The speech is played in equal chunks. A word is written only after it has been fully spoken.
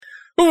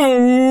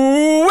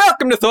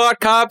Welcome to Thought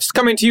Cops,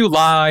 coming to you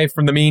live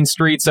from the mean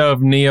streets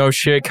of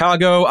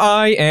Neo-Chicago.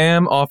 I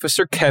am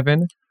Officer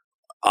Kevin.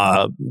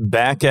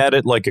 Back at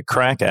it like a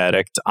crack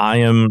addict. I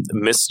am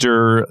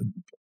Mr.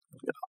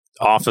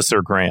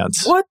 Officer Grant.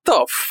 What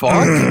the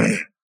fuck?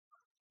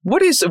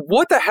 What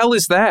the hell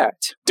is that?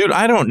 Dude,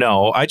 I don't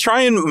know. I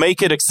try and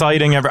make it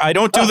exciting. I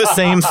don't do the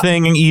same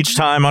thing each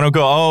time. I don't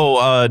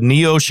go,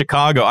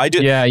 Neo-Chicago. I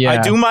do. Yeah.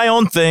 I do my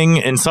own thing,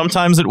 and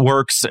sometimes it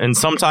works, and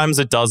sometimes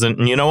it doesn't.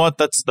 And you know what?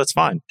 That's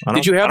fine.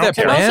 Did you have that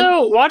And Brant?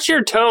 also, watch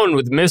your tone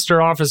with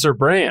Mr. Officer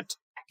Brandt.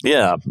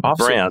 Yeah,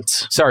 Officer.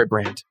 Brant. Sorry,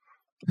 Brant.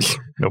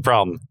 No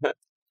problem.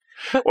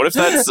 What if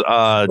that's...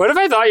 What if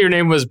I thought your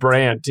name was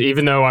Brandt,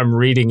 even though I'm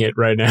reading it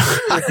right now?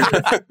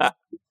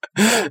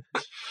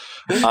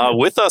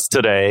 With us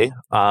today,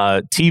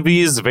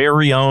 TV's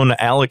very own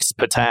Alex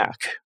Patak.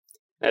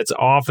 That's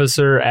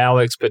Officer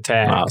Alex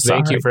Patak.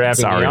 Thank you for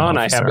having me on.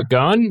 Officer. I have a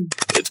gun.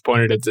 It's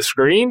pointed at the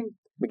screen.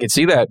 We can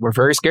see that. We're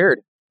very scared.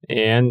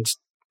 And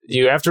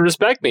you have to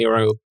respect me, or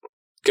I'm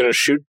going to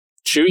shoot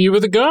you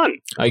with a gun,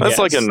 I guess. That's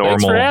like a normal...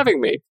 Thanks for having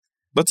me.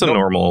 That's a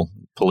normal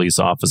police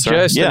officer.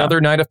 Just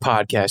another night of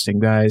podcasting,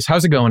 guys.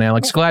 How's it going,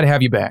 Alex? Glad to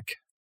have you back.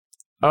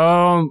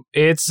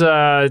 It's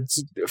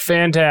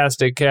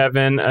fantastic,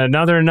 Kevin.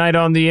 Another night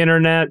on the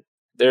internet.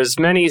 There's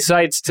many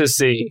sights to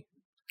see.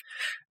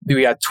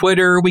 We got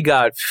Twitter, we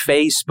got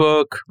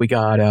Facebook, we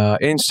got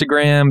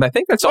Instagram. I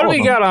think that's all. What do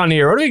we got on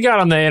here? What do we got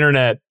on the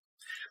internet?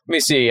 Let me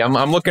see.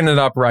 I'm looking it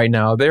up right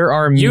now. There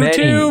are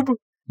YouTube.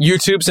 many.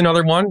 YouTube's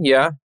another one.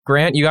 Yeah.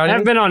 Grant, you got it?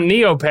 I've been on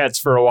Neopets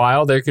for a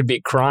while. There could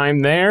be crime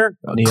there.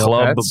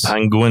 Club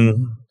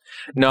Penguin.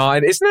 No,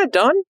 isn't that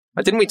done?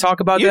 Didn't we talk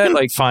about You that?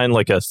 can find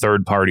like a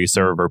third-party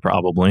server,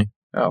 probably.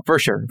 Oh, for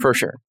sure.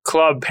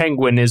 Club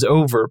Penguin is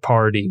over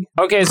party.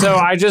 Okay, so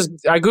I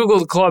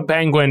Googled Club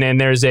Penguin,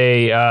 and there's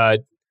a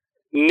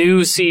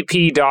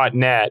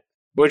newcp.net,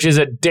 which is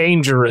a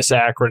dangerous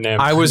acronym.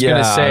 I was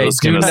going to say,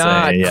 do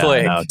not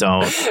click. No,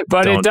 don't.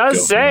 But don't it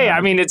does say,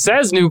 I mean, it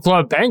says New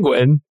Club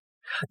Penguin.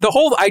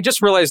 I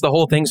just realized the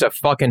whole thing's a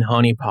fucking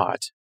honeypot.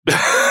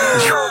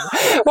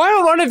 Why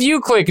don't one of you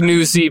click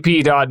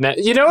newcp.net?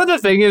 You know what the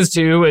thing is,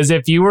 too, is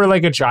if you were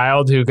like a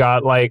child who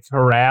got like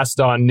harassed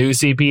on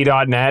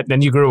newcp.net,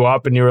 then you grew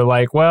up and you were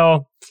like,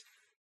 well,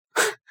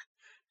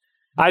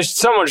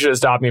 someone should have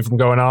stopped me from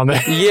going on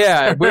there.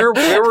 Yeah, where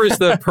was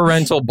the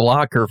parental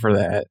blocker for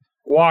that?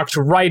 Walked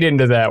right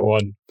into that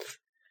one.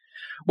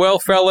 Well,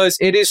 fellas,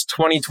 it is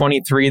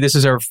 2023. This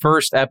is our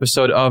first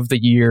episode of the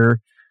year.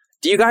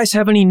 Do you guys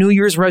have any New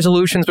Year's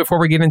resolutions before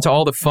we get into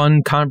all the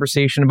fun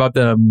conversation about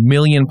the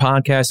million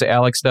podcasts that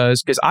Alex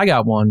does? Because I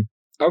got one.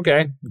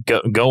 Okay.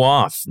 Go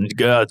off.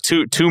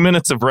 2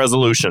 minutes of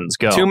resolutions.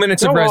 Go. 2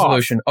 minutes of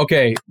resolution.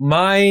 Okay.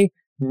 My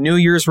New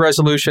Year's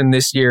resolution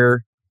this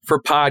year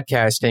for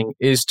podcasting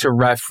is to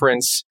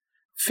reference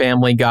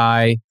Family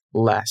Guy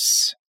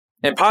less.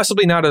 And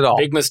possibly not at all.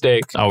 Big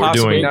mistake. Oh, we're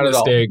Possibly doing not at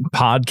all.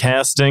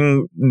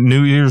 podcasting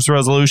New Year's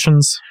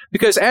resolutions?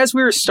 Because as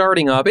we were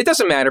starting up, it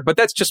doesn't matter, but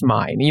that's just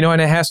mine,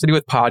 and it has to do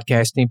with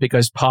podcasting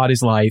because pod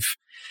is life.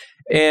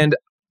 And,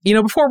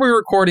 before we were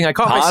recording, I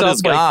caught myself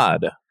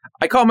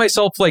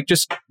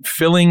just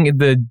filling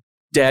the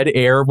dead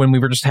air when we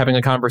were just having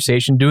a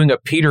conversation, doing a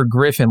Peter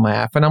Griffin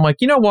laugh. And I'm like,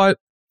 you know what?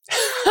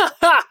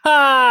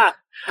 I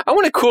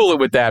want to cool it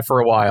with that for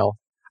a while.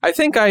 I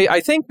think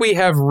we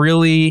have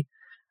really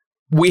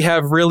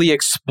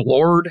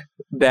explored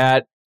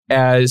that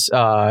as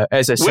a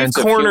sense of humor. We've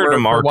cornered a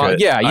market.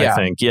 Yeah. I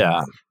think.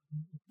 Yeah.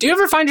 Do you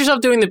ever find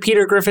yourself doing the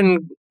Peter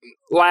Griffin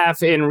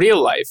laugh in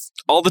real life?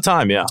 All the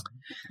time. Yeah.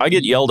 I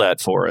get yelled at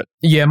for it.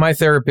 Yeah, my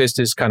therapist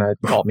has kind of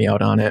called me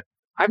out on it.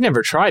 I've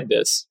never tried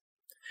this.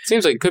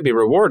 Seems like it could be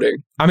rewarding.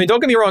 I mean, don't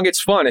get me wrong,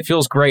 it's fun. It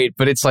feels great,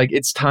 but it's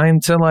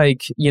time to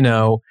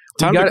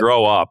Time to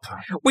grow up.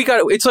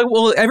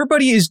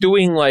 Everybody is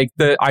doing like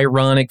the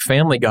ironic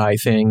Family Guy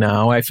thing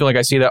now. I feel like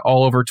I see that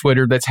all over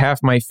Twitter. That's half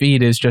my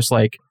feed is just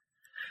like,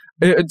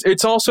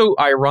 it's also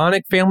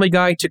ironic Family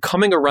Guy to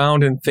coming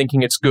around and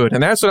thinking it's good.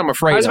 And that's what I'm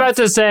afraid of. I was about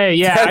to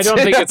say, I don't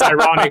think it's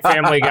ironic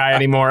Family Guy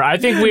anymore. I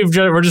think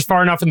we're just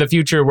far enough in the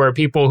future where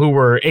people who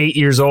were 8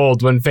 years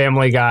old when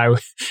Family Guy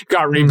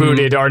got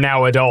rebooted are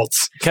now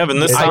adults. Kevin,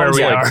 this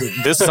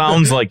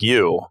sounds like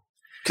you.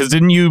 Because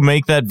didn't you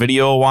make that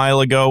video a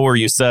while ago where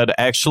you said,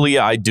 actually,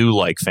 I do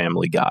like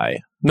Family Guy?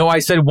 No, I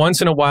said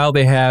once in a while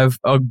they have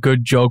a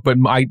good joke, but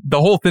the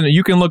whole thing,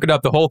 you can look it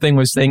up, the whole thing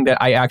was saying that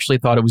I actually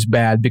thought it was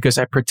bad because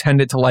I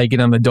pretended to like it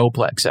on the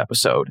Doplex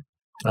episode.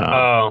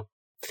 Oh,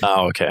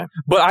 okay.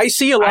 But I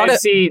see a lot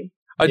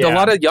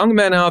of young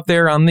men out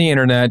there on the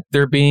internet,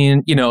 they're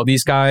being,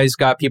 these guys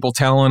got people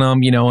telling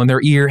them, in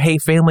their ear, hey,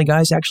 Family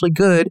Guy's actually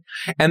good.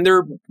 And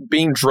they're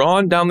being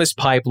drawn down this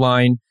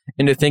pipeline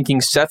into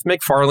thinking Seth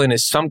MacFarlane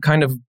is some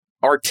kind of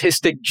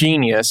artistic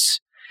genius.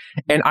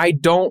 And I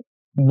don't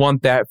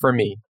want that for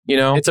me,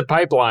 It's a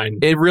pipeline.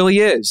 It really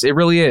is. It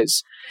really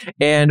is.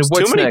 And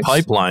There's too many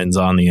pipelines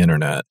on the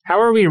internet. How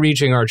are we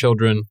reaching our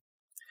children?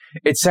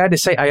 It's sad to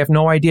say. I have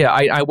no idea.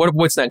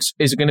 What's next?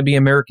 Is it going to be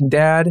American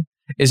Dad?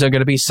 Is it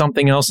going to be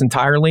something else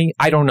entirely?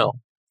 I don't know.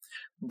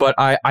 but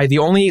the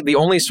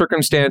only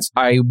circumstance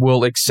I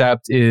will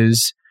accept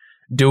is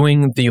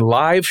doing the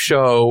live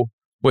show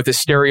with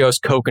Asterios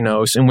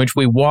Kokkinos, in which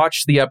we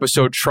watch the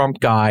episode Trump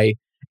Guy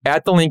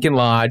at the Lincoln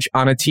Lodge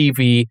on a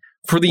TV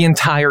for the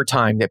entire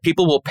time, that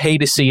people will pay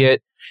to see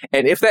it.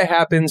 And if that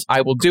happens,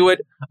 I will do it.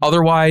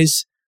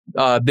 Otherwise,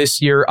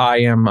 this year I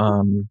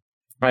am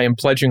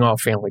pledging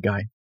off Family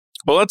Guy.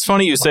 Well, that's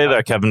funny you say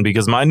that, Kevin,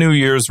 because my New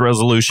Year's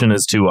resolution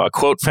is to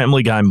quote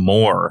Family Guy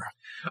more.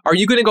 Are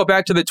you going to go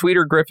back to the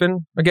Tweeter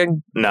Griffin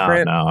again? No,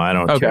 Grant? no, I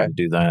don't care to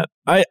do that.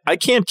 I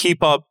can't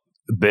keep up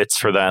bits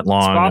for that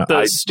long. Spot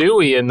the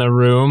Stewie in the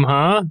room,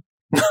 huh?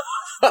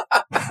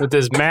 With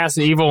his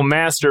evil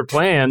master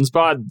plan,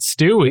 spot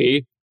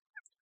Stewie.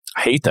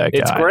 I hate that guy.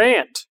 It's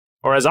Grant,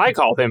 or as I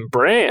call him,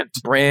 Brant.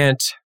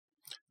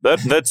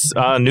 That's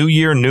new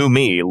year, new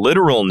me,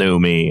 literal new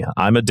me.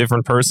 I'm a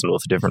different person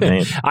with a different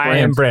name. I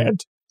am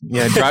Brant.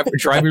 Yeah,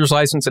 driver's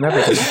license and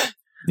everything.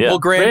 Yeah. Well,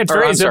 Grant,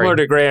 very similar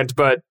to Grant,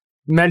 but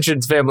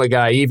mentions Family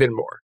Guy even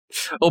more.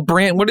 Well,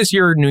 Brant, what is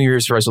your New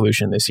Year's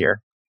resolution this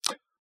year?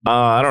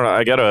 I don't know.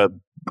 I got a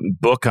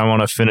book I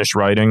want to finish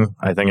writing.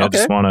 I think I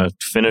just want to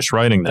finish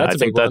writing that. I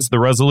think that's the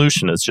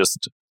resolution, is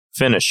just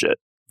finish it.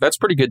 That's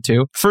pretty good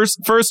too. First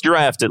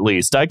draft, at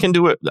least. I can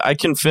do it. I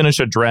can finish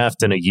a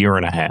draft in a year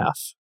and a half.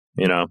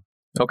 You know.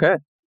 Okay.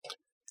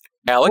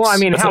 Alex? Well, I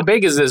mean, how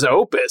big is this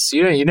opus?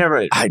 You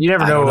never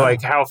know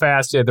like how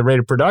fast the rate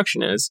of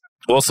production is.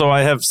 Well, so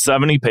I have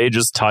 70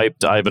 pages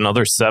typed. I have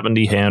another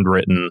 70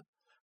 handwritten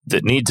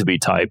that need to be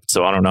typed.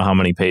 So I don't know how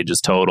many pages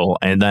total.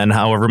 And then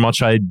however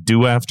much I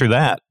do after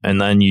that.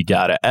 And then you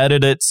got to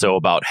edit it. So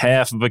about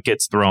half of it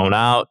gets thrown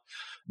out.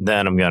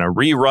 Then I'm going to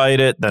rewrite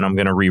it. Then I'm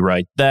going to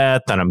rewrite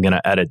that. Then I'm going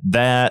to edit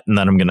that. And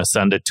then I'm going to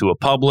send it to a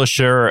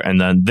publisher. And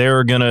then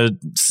they're going to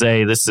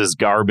say, this is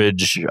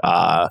garbage.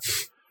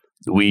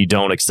 We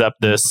don't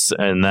accept this.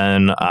 And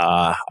then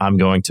I'm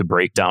going to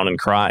break down and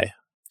cry.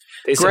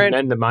 They sent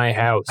men to my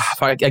house.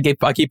 I keep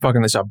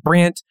fucking this up.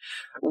 Brant,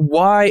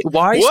 why?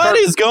 What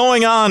is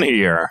going on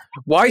here?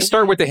 Why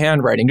start with the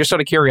handwriting? Just out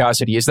of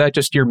curiosity, is that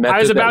just your method? I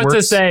was about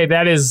to say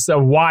that is a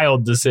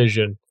wild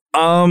decision.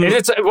 And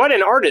it's what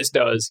an artist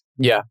does.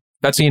 Yeah,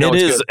 that's it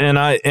is, good. and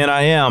I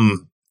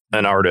am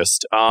an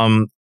artist.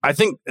 I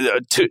think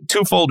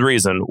twofold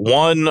reason.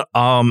 One,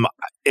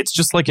 it's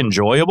just like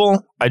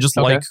enjoyable. I just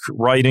like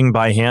writing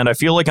by hand. I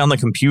feel like on the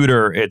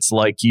computer, it's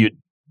like you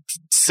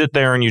sit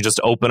there and you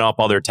just open up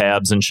other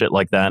tabs and shit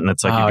like that. And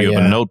it's like if you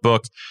have a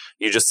notebook,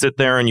 you just sit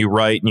there and you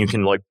write and you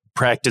can like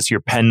practice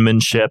your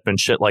penmanship and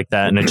shit like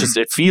that. And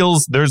it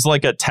feels, there's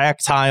like a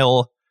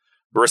tactile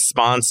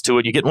response to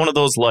it. You get one of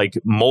those like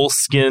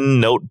moleskin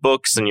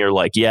notebooks and you're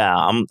like, yeah,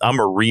 I'm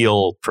a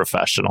real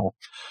professional.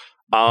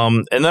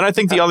 And then I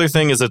think the other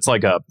thing is it's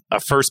like a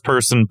first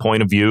person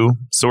point of view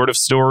sort of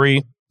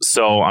story.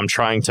 So I'm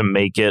trying to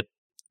make it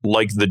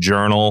like the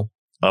journal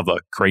of a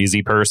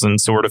crazy person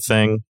sort of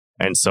thing.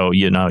 And so,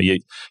 you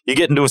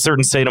get into a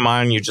certain state of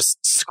mind, you just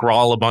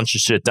scrawl a bunch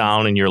of shit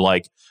down and you're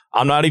like,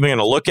 I'm not even going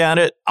to look at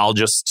it. I'll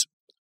just,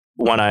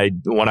 when I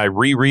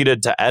reread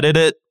it to edit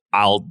it,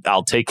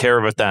 I'll take care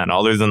of it then.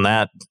 Other than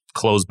that,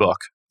 close book.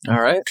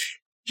 All right.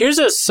 Here's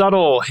a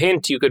subtle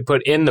hint you could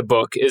put in the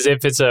book, is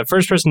if it's a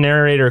first-person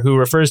narrator who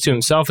refers to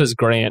himself as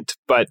Grant,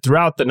 but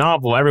throughout the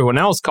novel, everyone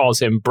else calls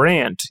him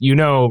Brant, you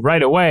know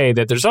right away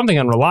that there's something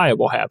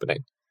unreliable happening.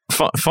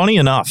 Funny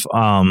enough,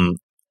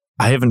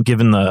 I haven't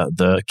given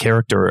the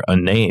character a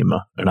name,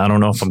 and I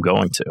don't know if I'm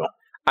going to.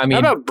 I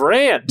mean, how about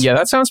Brant? Yeah,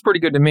 that sounds pretty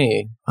good to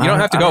me. You don't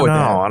have to go with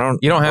that.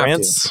 You don't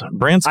have to.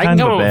 Brant's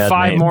kind of a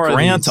bad name. More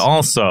Grant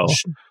also,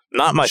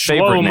 not my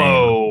favorite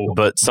name,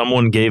 but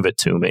someone gave it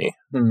to me,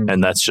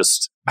 and that's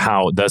just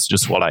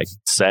what I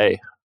say.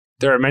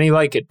 There are many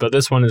like it, but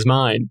this one is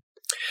mine.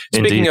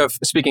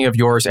 Speaking of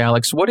yours,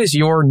 Alex, what is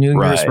your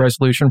New Year's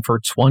resolution for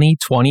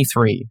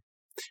 2023?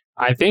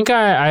 I think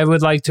I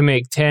would like to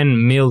make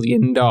 $10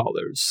 million.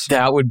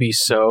 That would be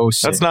so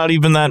sick. That's not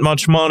even that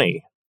much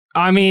money.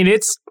 I mean,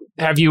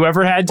 have you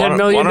ever had $10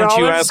 million? Why don't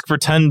you ask for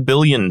 $10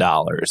 billion?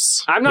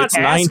 I'm not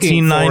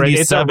asking for it.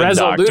 It's a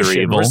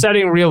resolution. We're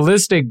setting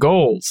realistic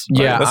goals.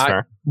 Yeah, that's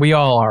fair. We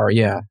all are,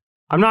 yeah.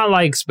 I'm not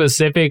like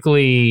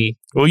specifically...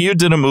 Well, you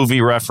did a movie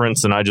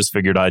reference, and I just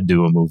figured I'd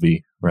do a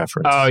movie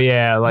reference. Oh,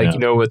 yeah. You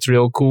know what's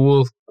real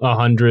cool?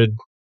 100.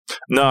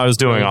 No, I was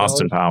doing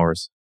Austin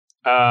Powers.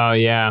 Oh,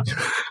 yeah.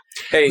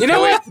 Hey, you know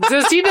what?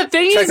 See, the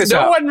thing is,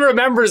 no one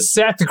remembers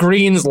Seth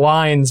Green's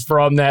lines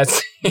from that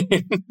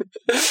scene.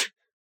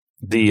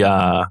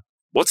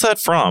 What's that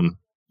from?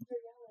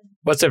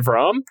 What's it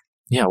from?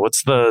 Yeah,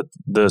 what's the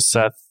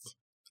Seth?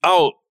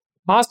 Oh,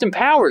 Austin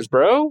Powers,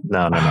 bro.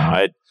 No.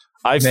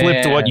 I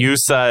flipped what you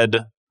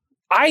said.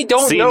 I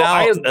don't know. Now,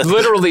 I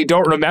literally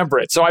don't remember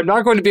it, so I'm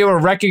not going to be able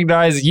to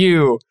recognize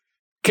you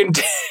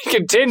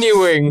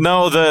Continuing.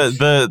 No,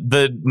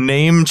 the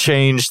name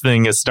change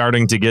thing is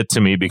starting to get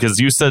to me because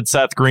you said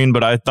Seth Green,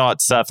 but I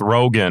thought Seth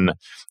Rogen.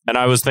 And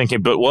I was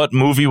thinking, but what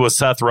movie was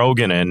Seth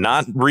Rogen in?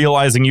 Not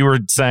realizing you were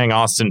saying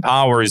Austin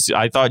Powers.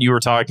 I thought you were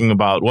talking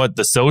about,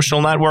 The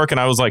Social Network? And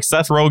I was like,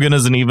 Seth Rogen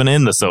isn't even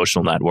in The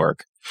Social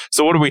Network.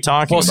 So what are we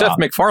talking about? Well, Seth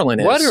MacFarlane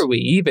is. What are we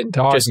even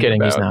talking about? Just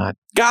kidding, he's not.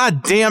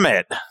 God damn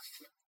it.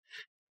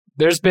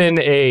 There's been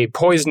a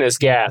poisonous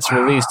gas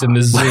released in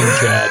the Zoom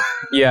chat.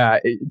 Yeah,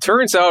 it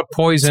turns out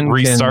poison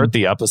Restart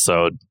the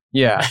episode.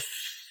 Yeah.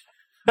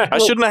 I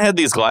shouldn't have had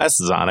these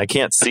glasses on. I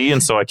can't see,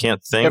 and so I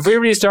can't think. If we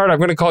restart, I'm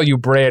going to call you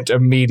Brant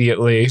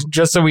immediately,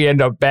 just so we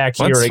end up back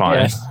here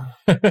again.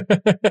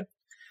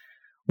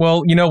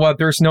 Well, you know what?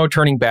 There's no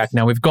turning back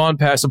now. We've gone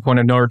past the point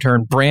of no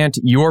return. Brant,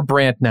 you're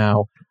Brant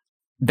now.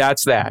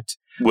 That's that.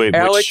 Wait,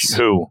 Alex,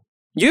 who?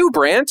 You,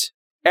 Brant.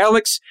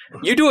 Alex,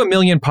 you do a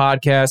million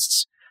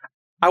podcasts.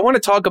 I want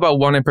to talk about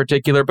one in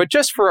particular, but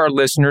just for our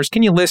listeners,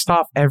 can you list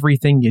off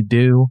everything you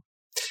do?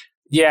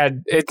 Yeah,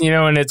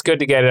 and it's good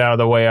to get it out of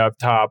the way up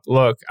top.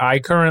 Look, I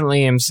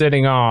currently am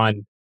sitting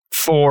on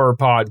 4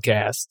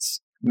 podcasts.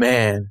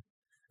 Man.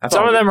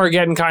 Some of them are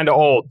getting kind of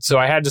old, so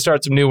I had to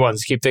start some new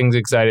ones to keep things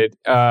excited.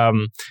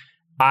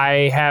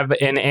 I have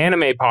an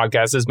anime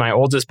podcast. This is my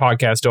oldest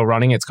podcast still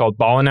running. It's called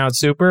Ballin' Out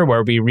Super,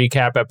 where we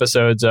recap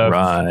episodes of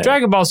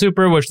Dragon Ball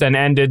Super, which then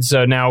ended.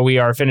 So now we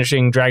are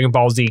finishing Dragon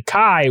Ball Z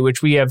Kai,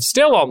 which we have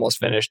still almost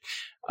finished.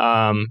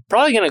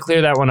 Probably going to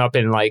clear that one up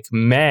in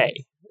May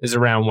is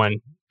around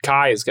when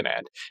Kai is going to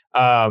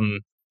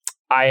end.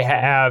 I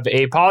have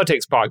a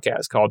politics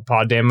podcast called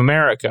Pod Damn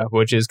America,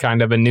 which is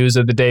kind of a news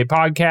of the day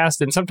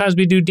podcast. And sometimes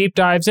we do deep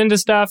dives into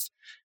stuff.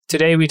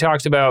 Today we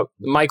talked about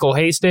Michael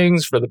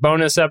Hastings for the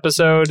bonus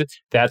episode.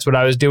 That's what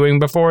I was doing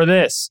before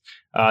this.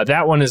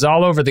 That one is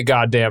all over the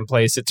goddamn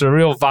place. It's a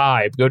real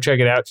vibe. Go check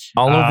it out.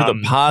 All over the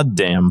pod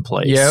damn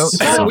place. Yeah,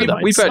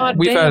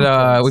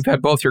 we've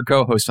had both your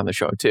co-hosts on the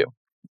show too.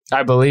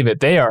 I believe it.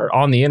 They are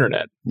on the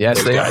internet.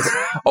 Yes, they are.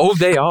 Oh,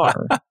 they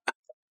are.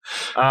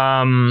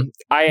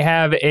 I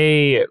have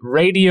a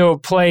radio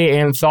play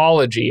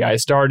anthology I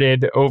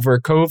started over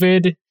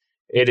COVID.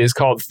 It is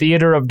called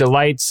Theater of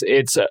Delights.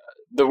 It's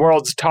the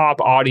world's top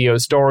audio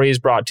stories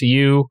brought to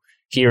you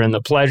here in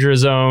the Pleasure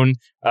Zone.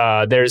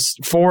 There's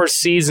 4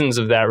 seasons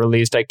of that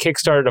released. I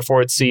kickstarted a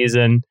 4th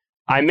season.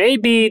 I may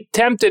be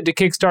tempted to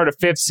kickstart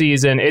a 5th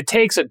season. It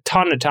takes a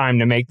ton of time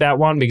to make that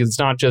one because it's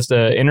not just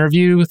an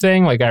interview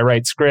thing. I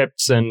write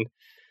scripts and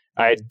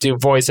I do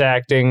voice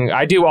acting.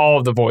 I do all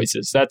of the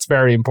voices. That's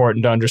very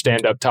important to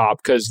understand up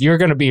top because you're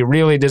going to be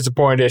really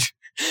disappointed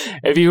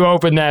if you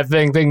open that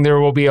thing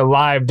there will be a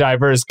live,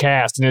 diverse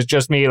cast, and it's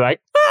just me why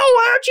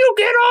don't you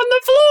get on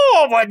the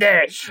floor one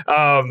day?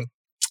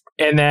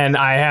 And then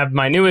I have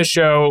my newest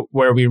show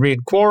where we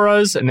read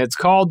Quoras, and it's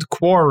called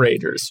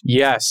Quorators.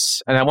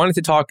 Yes, and I wanted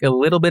to talk a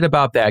little bit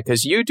about that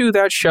because you do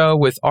that show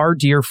with our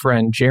dear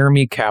friend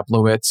Jeremy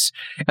Kaplowitz,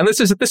 and this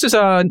is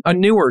a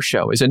newer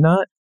show, is it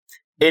not?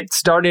 It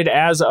started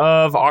as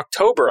of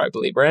October, I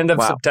believe, or end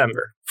of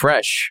September.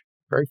 Fresh.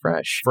 Very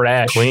fresh.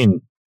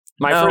 Clean.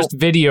 My first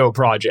video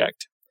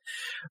project.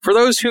 For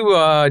those who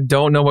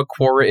don't know what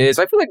Quora is,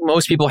 I feel like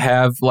most people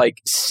have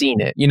seen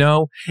it.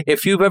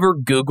 If you've ever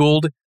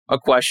Googled a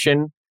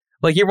question,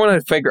 you want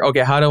to figure,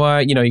 okay, how do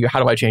I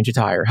change a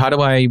tire? How do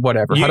I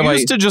whatever? You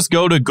used to just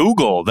go to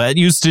Google. That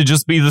used to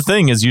just be the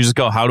thing is you just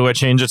go, how do I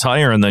change a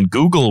tire? And then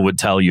Google would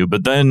tell you.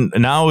 But then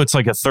now it's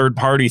like a third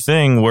party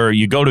thing where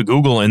you go to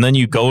Google and then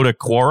you go to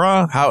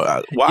Quora.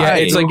 Why? Yeah,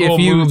 it's Google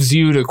if you moves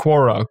you to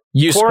Quora.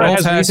 Quora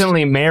has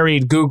recently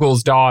married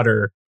Google's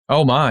daughter.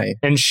 Oh my!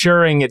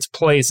 Ensuring its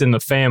place in the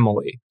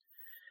family.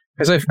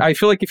 Because I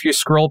feel like if you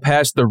scroll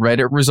past the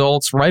Reddit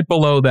results, right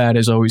below that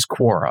is always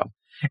Quora.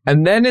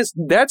 And then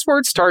that's where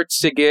it starts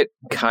to get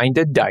kind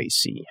of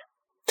dicey.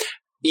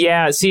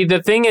 Yeah, see,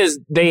 the thing is,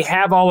 they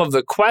have all of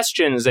the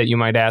questions that you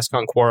might ask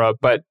on Quora,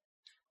 but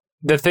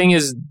the thing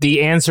is,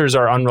 the answers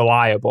are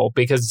unreliable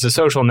because it's a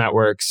social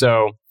network.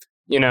 So,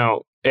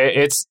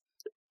 it's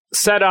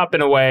set up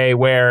in a way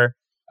where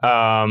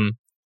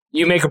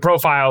you make a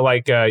profile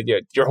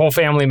your whole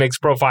family makes a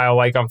profile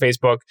on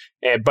Facebook,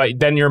 but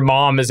then your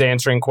mom is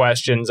answering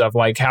questions of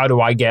how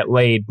do I get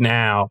laid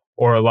now?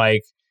 Or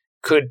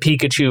could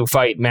Pikachu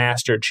fight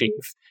Master Chief?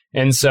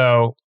 And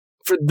so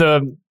for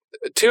the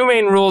 2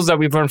 main rules that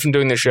we've learned from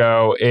doing the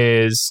show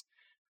is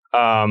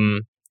no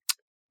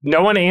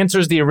one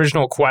answers the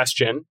original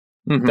question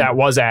that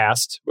was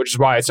asked, which is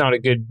why it's not a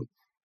good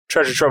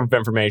treasure trove of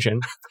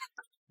information.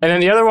 And then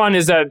the other one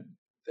is that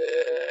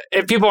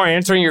if people are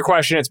answering your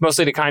question, it's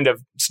mostly to kind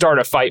of start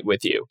a fight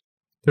with you.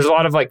 There's a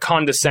lot of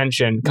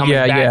condescension coming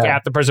back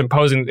at the person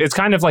posing. It's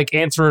kind of like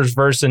answerers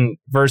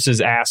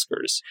versus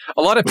askers.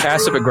 A lot of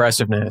passive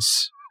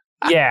aggressiveness.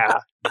 Yeah.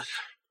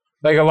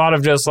 Like a lot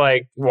of just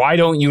like, why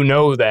don't you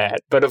know that?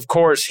 But of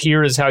course,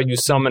 here is how you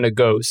summon a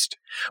ghost.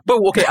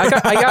 But okay,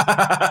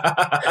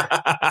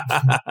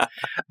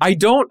 I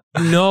don't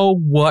know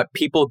what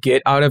people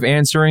get out of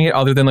answering it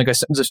other than like a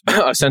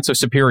sense of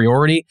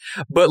superiority.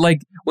 But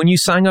like when you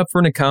sign up for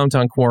an account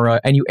on Quora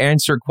and you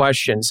answer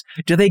questions,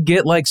 do they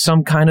get like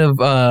some kind of,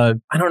 I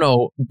don't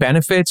know,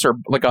 benefits or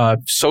like a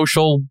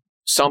social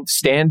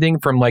standing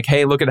from like,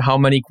 hey, look at how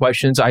many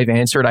questions I've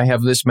answered. I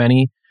have this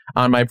many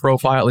on my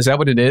profile. Is that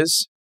what it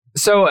is?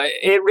 So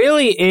it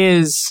really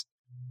is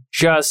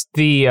just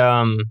the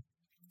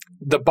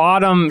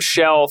bottom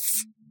shelf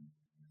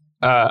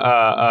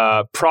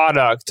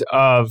product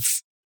of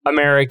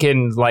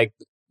American like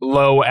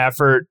low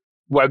effort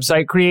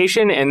website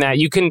creation, and that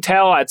you can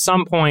tell at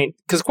some point,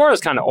 because Quora is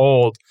kind of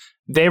old,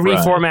 they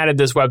reformatted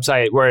this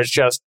website where it's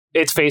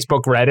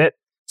Facebook Reddit.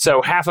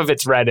 So half of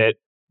it's Reddit.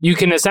 You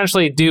can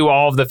essentially do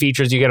all of the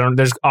features you get on.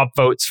 There's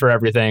upvotes for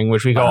everything,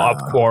 which we call up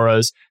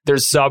Quoras.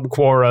 There's sub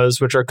Quoras,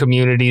 which are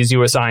communities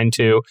you assign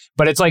to.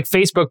 But it's like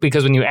Facebook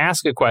because when you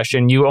ask a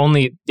question, you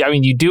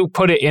do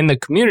put it in the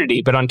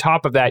community, but on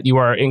top of that, you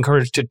are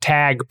encouraged to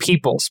tag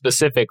people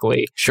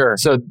specifically. Sure.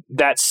 So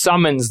that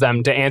summons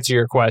them to answer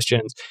your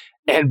questions.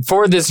 And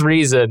for this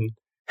reason,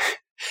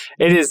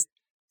 it is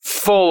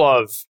full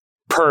of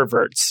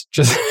perverts.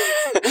 Just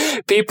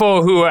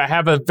people who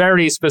have a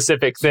very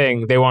specific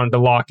thing they wanted to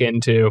lock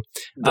into.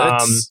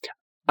 I'm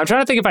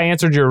trying to think if I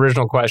answered your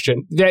original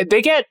question.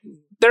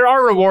 There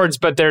are rewards,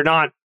 but they're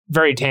not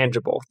very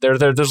tangible.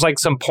 There's like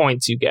some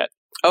points you get.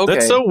 Okay.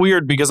 That's so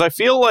weird because I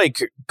feel like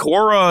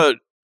Quora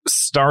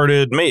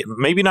started,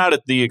 maybe not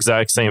at the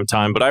exact same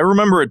time, but I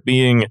remember it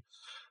being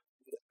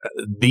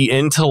the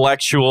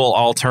intellectual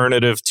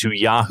alternative to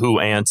Yahoo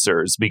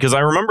Answers, because I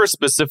remember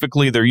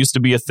specifically there used to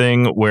be a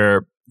thing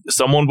where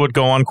someone would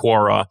go on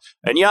Quora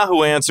and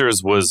Yahoo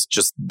Answers was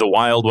just the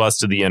Wild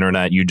West of the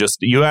internet.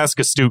 You ask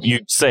you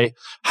say,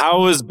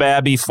 how is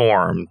Babby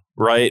formed?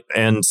 Right.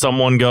 And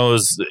someone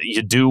goes,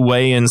 you do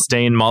weigh in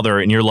stain mother.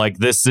 And you're like,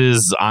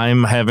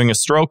 I'm having a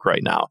stroke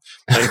right now.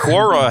 And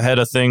Quora had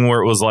a thing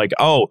where it was like,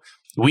 oh,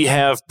 we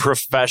have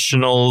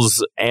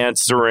professionals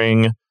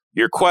answering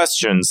your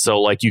questions.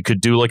 So like you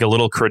could do like a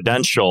little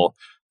credential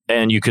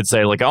and you could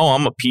say like, oh,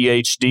 I'm a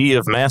PhD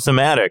of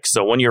mathematics.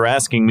 So when you're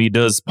asking me,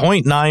 does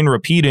 0.9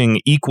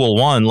 repeating equal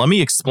 1? Let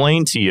me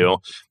explain to you.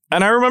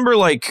 And I remember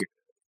like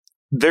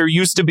there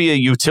used to be a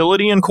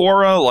utility in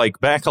Quora like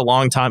back a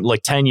long time,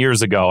 like 10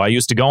 years ago. I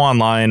used to go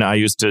online. I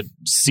used to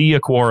see a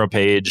Quora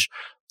page.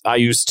 I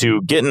used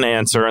to get an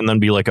answer and then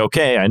be like,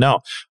 okay, I know.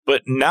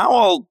 But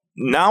now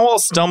I'll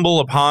stumble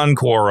upon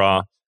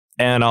Quora.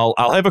 And I'll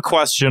have a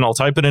question, I'll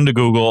type it into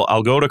Google,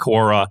 I'll go to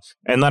Quora,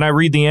 and then I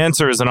read the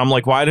answers, and I'm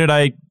like, why did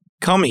I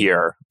come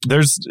here?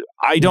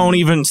 I don't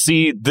even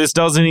see,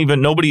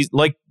 nobody,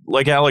 like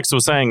Alex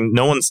was saying,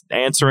 no one's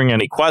answering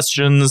any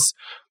questions.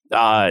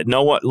 I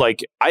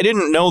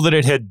didn't know that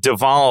it had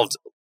devolved.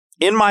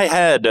 In my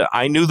head,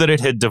 I knew that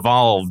it had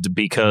devolved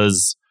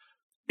because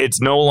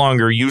it's no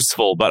longer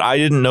useful, but I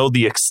didn't know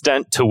the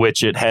extent to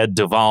which it had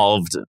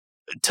devolved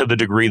to the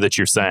degree that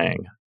you're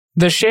saying.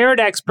 The shared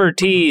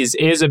expertise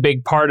is a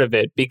big part of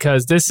it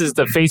because this is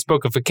the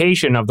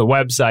Facebookification of the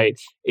website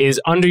is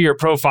under your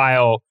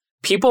profile.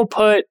 People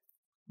put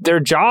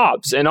their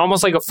jobs and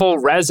almost like a full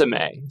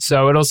resume.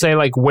 So it'll say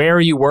like where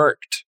you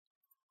worked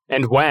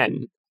and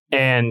when.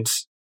 And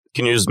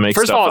can you just make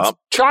first stuff of all, up?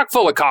 It's chock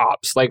full of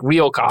cops, like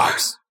real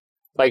cops.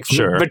 Like,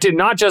 sure. But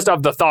not just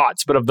of the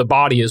thoughts, but of the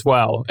body as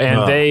well.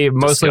 And they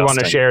mostly want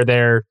to share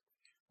their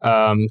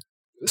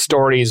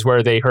stories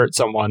where they hurt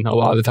someone a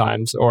lot of the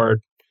times or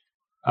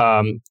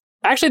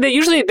actually,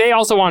 they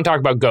also want to talk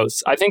about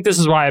ghosts. I think this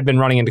is why I've been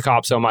running into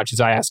cops so much, is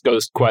I ask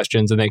ghost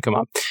questions and they come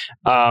up.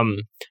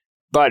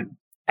 But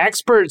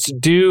experts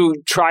do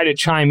try to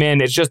chime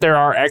in. It's just there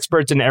are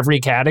experts in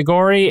every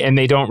category and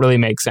they don't really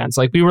make sense.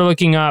 Like we were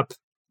looking up,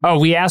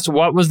 we asked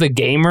what was the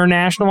gamer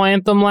national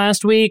anthem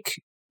last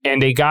week,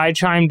 and a guy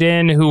chimed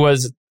in who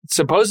was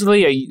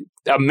supposedly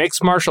a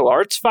mixed martial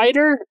arts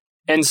fighter,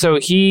 and so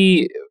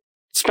he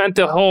spent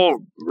the whole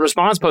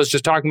response post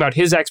just talking about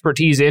his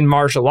expertise in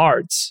martial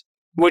arts,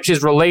 which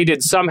is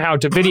related somehow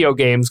to video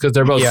games because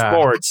they're both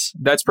sports.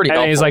 That's pretty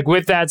helpful. And he's like,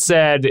 with that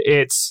said,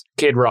 it's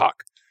Kid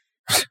Rock.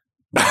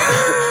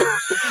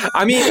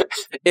 I mean,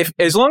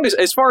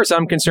 as far as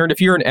I'm concerned,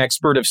 if you're an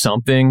expert of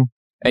something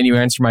and you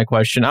answer my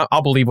question,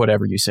 I'll believe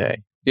whatever you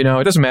say. You know,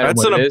 it doesn't matter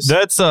what it is.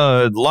 That's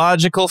a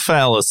logical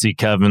fallacy,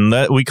 Kevin.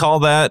 That we call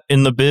that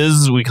in the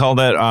biz. We call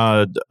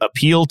that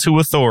appeal to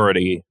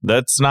authority.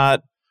 That's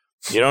not.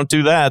 You don't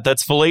do that.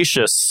 That's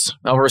fallacious.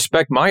 I'll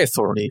respect my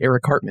authority.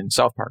 Eric Hartman,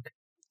 South Park.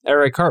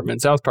 Eric Hartman,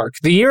 South Park.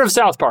 The year of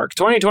South Park,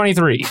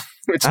 2023.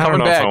 It's I don't coming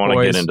know back, if I want to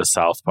boys. get into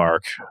South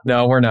Park.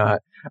 No, we're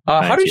not.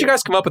 How did you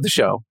guys come up with the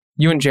show?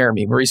 You and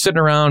Jeremy. Were you sitting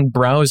around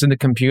browsing the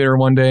computer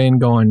one day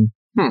and going,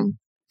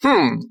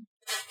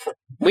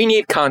 we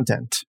need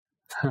content.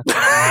 Yeah,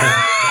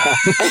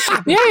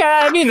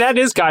 I mean, that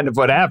is kind of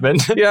what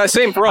happened. Yeah,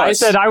 same for us. I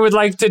said I would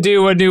like to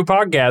do a new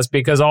podcast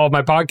because all of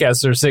my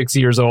podcasts are 6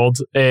 years old,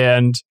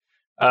 and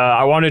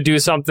I want to do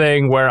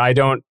something where I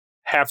don't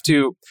have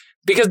to,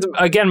 because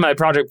again, my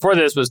project for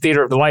this was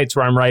Theater of the Lights,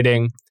 where I'm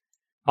writing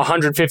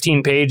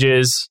 115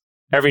 pages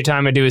every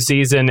time I do a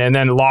season, and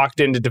then locked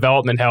into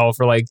development hell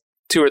for like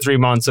 2 or 3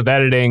 months of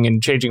editing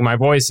and changing my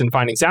voice and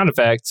finding sound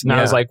effects. And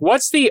I was like,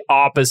 what's the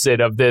opposite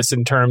of this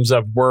in terms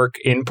of work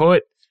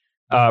input?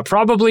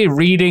 Probably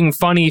reading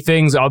funny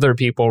things other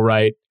people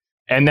write.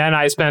 And then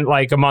I spent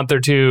like a month or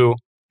two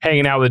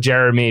hanging out with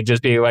Jeremy,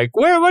 just being like,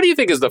 what do you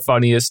think is the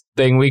funniest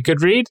thing we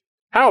could read?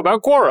 How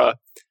about Quora?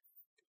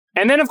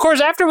 And then, of course,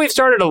 after we've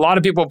started, a lot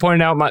of people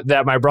pointed out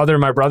that my brother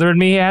and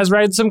me has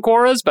read some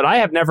Quoras, but I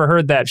have never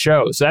heard that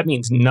show, so that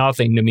means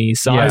nothing to me.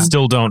 So I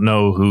still don't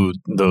know who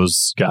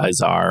those guys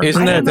are.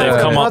 Isn't that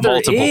they've come up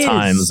multiple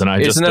times, and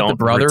I just don't. Isn't that the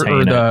brother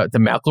or the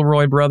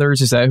McElroy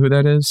brothers? Is that who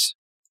that is?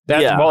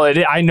 Well,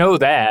 I know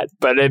that,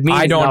 but it means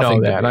I don't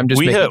know that. I'm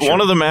just making sure. One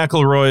of the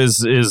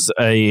McElroys is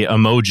a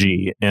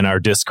emoji in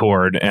our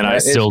Discord, and I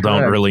still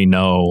don't really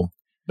know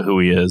who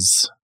he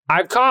is.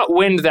 I've caught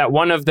wind that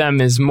one of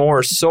them is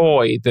more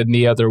soy than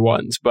the other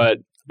ones, but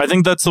I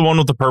think that's the one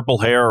with the purple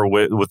hair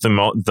with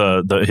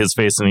the his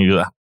face and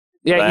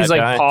he's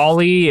like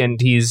Pauly, and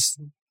he's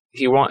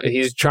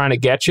trying to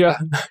get you.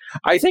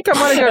 I think I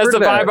might have got rid of that.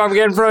 That's the vibe I'm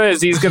getting from it.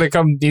 Is he's gonna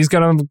come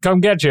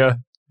get you.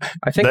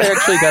 I think I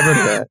actually got rid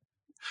of that.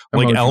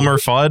 Like Elmer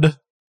Fudd.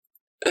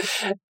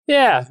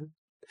 Yeah.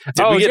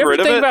 Did we get rid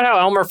of it? Think about how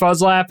Elmer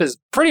Fudd's laugh is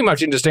pretty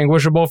much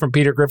indistinguishable from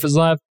Peter Griffin's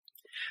laugh.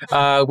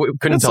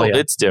 Couldn't tell you.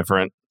 It's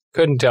different.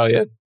 Couldn't tell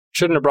you.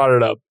 Shouldn't have brought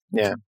it up.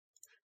 Yeah.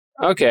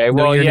 Okay.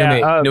 Well,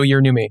 New year,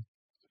 new me.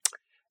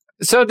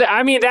 So,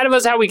 that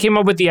was how we came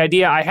up with the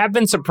idea. I have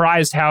been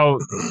surprised how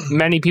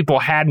many people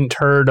hadn't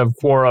heard of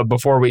Quora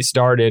before we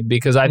started,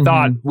 because I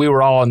thought we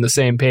were all on the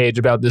same page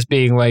about this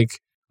being like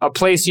a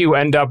place you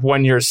end up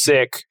when you're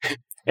sick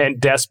and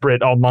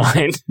desperate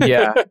online.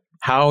 Yeah.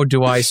 How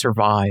do I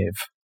survive?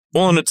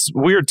 Well, and it's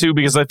weird, too,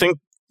 because I think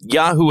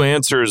Yahoo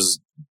Answers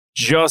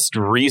just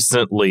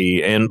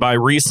recently, and by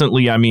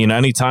recently, I mean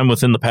anytime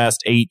within the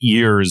past 8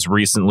 years,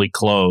 recently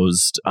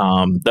closed.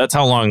 That's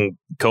how long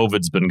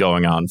COVID's been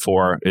going on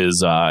for,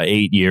 is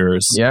 8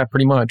 years. Yeah,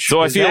 pretty much.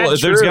 So I feel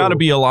there's got to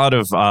be a lot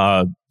of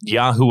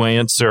Yahoo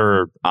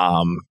Answer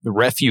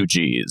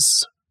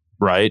refugees,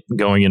 right,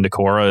 going into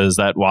Quora. Is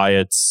that why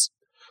is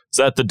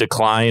that the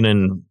decline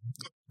in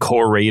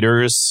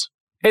Quorators?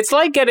 It's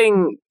like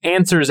getting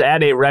answers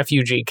at a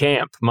refugee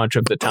camp much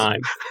of the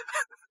time.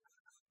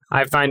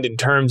 I find in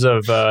terms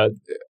of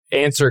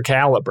answer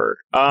caliber.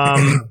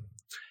 There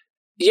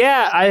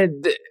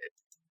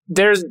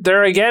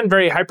are again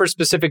very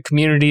hyper-specific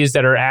communities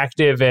that are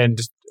active and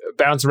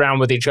bounce around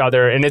with each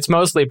other, and it's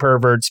mostly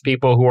perverts,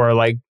 people who are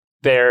like,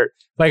 they're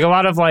like a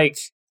lot of like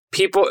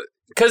people,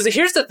 because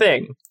here's the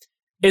thing,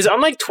 is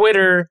unlike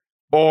Twitter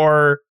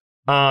or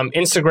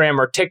Instagram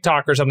or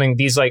TikTok or something,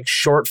 these like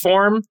short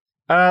form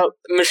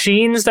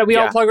machines that we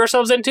all plug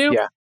ourselves into,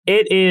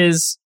 it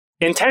is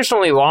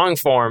intentionally long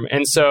form.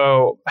 And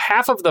so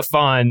half of the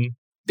fun,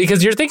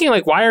 because you're thinking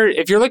like,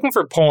 if you're looking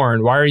for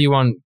porn, why are you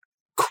on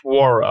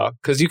Quora?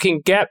 Because you can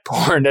get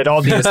porn at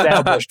all the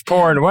established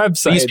porn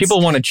websites. These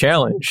people want a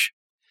challenge.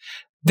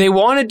 They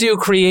want to do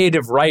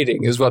creative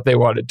writing is what they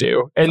want to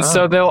do. And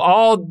so they'll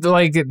all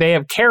they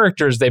have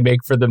characters they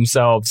make for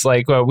themselves.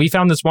 Like we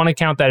found this one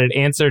account that had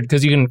answered,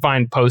 because you can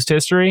find post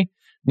history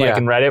like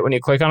in Reddit when you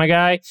click on a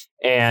guy.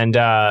 And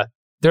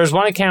there's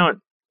one account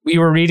we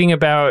were reading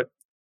about.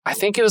 I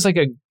think it was like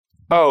it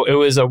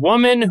was a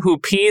woman who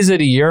pees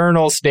at a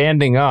urinal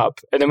standing up.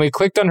 And then we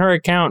clicked on her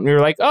account and we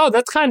were like, oh,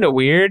 that's kind of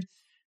weird.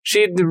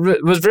 She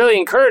was really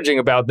encouraging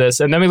about this.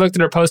 And then we looked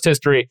at her post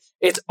history.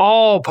 It's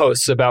all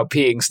posts about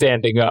peeing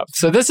standing up.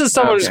 So this is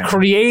someone who's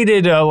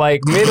created a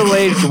like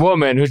middle-aged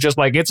woman who's just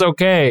like, it's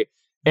okay.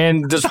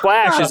 And the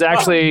splash is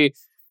actually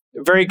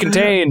very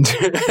contained.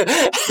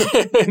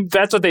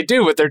 That's what they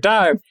do with their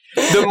time.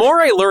 The more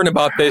I learn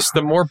about this,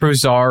 the more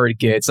bizarre it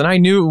gets. And I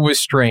knew it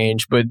was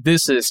strange, but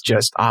this is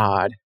just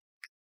odd.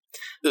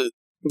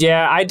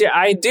 Yeah,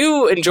 I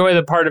do enjoy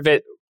the part of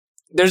it.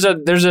 There's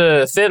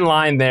a thin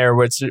line there,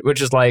 which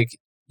is like,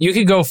 you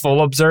could go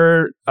full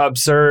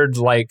absurd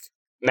like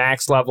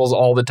max levels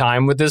all the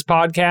time with this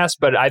podcast,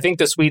 but I think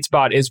the sweet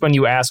spot is when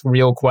you ask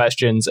real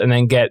questions and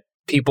then get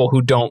people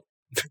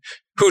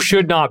who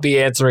should not be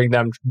answering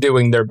them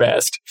doing their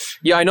best.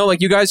 Yeah, I know, like,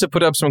 you guys have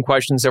put up some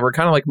questions that were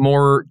kind of like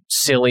more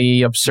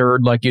silly,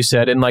 absurd, like you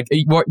said. And like,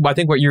 I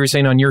think what you were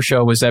saying on your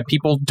show was that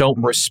people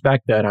don't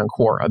respect that on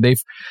Quora.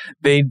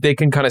 They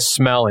can kind of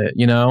smell it,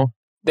 you know?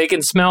 They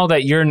can smell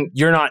that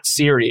you're not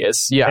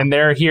serious. Yeah. And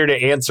they're here to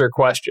answer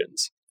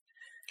questions.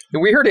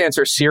 We're here to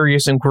answer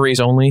serious inquiries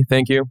only.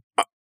 Thank you.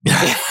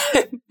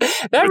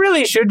 That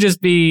really should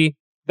just be...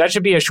 That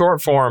should be a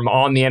short form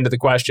on the end of the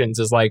questions,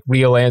 is like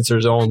real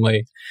answers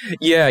only.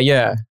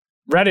 Yeah.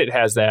 Reddit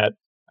has that,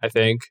 I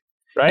think.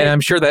 Right? And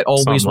I'm sure that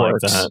always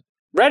works. Like that.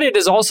 Reddit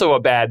is also a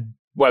bad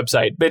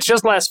website, but it's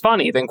just less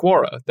funny than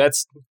Quora.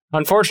 That's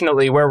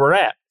unfortunately where we're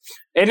at.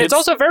 And it's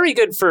also very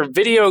good for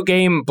video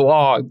game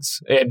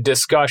blogs and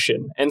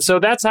discussion. And so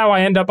that's how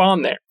I end up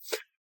on there.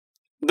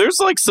 There's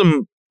like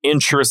some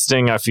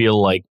interesting, I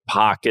feel like,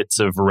 pockets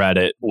of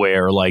Reddit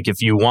where, like,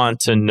 if you want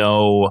to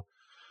know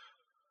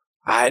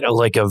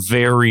like a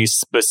very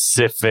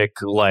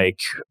specific, like,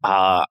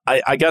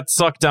 I got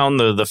sucked down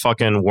the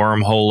fucking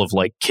wormhole of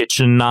like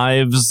kitchen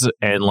knives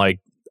and like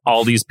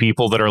all these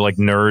people that are like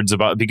nerds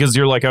about, because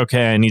you're like,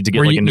 okay, I need to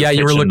get like a new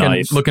you were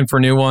knife. looking for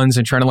new ones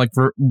and trying to like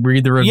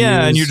read the reviews.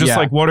 Yeah, and you're just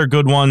like, what are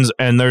good ones?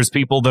 And there's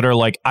people that are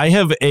like, I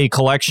have a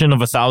collection of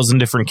 1,000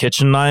 different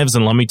kitchen knives,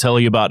 and let me tell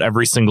you about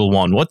every single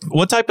one.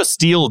 What type of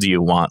steel do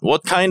you want?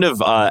 What kind of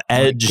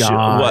edge?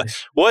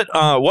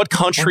 What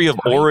country of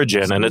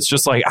origin? And it's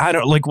just like, I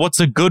don't like, what's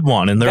a good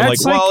one? And they're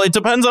like, well, it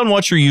depends on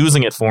what you're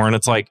using it for. And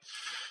it's like,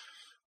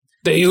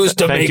 they used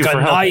to make a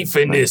knife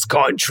in this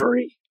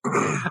country.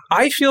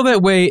 I feel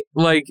that way.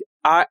 Like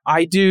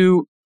I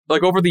do,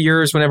 like over the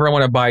years, whenever I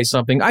want to buy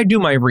something, I do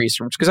my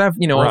research because I've,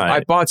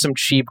 I bought some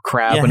cheap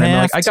crap and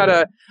I'm like, I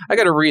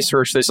gotta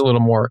research this a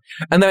little more.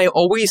 And then I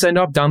always end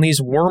up down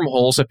these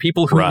wormholes of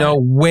people who know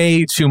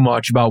way too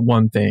much about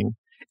one thing.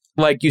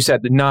 Like you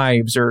said, the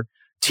knives or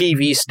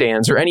TV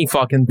stands or any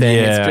fucking thing.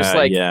 Yeah, it's just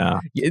like,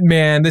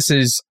 man, this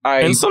is...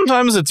 And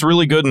sometimes it's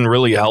really good and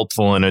really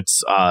helpful, and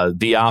it's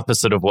the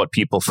opposite of what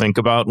people think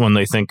about when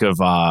they think of...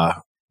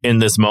 in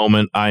this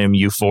moment, I am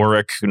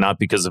euphoric, not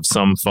because of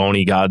some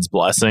phony God's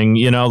blessing.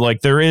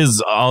 Like there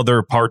is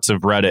other parts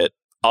of Reddit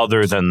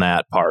other than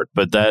that part,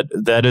 but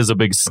that is a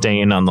big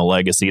stain on the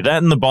legacy.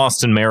 That and the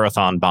Boston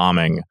Marathon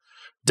bombing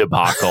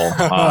debacle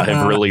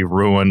have really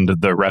ruined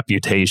the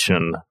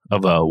reputation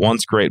of a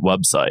once great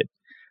website.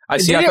 I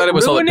thought it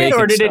was all the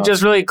or did stuff. It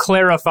just really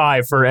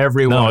clarify for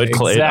everyone? No, it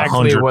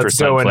exactly 100% what's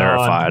going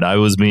clarified. on. I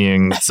was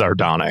being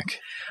sardonic.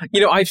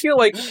 I feel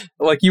like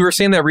you were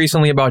saying that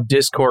recently about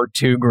Discord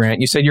too,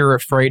 Grant. You said you're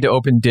afraid to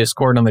open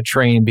Discord on the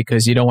train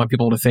because you don't want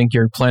people to think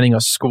you're planning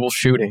a school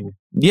shooting.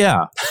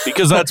 Yeah,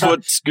 because that's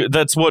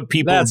what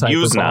people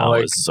use now.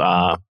 Is,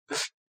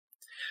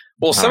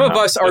 well, some of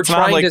us are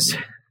trying to.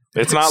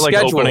 It's not like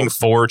opening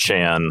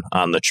 4chan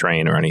on the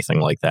train or anything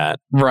like that.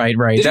 Right.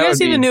 Did you guys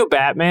see the new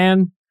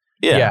Batman?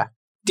 Yeah.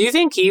 Do you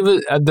think he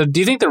was? Do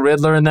you think the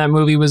Riddler in that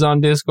movie was on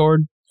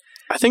Discord?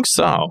 I think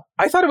so.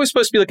 I thought it was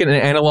supposed to be like an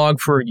analog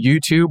for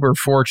YouTube or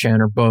 4chan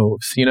or both,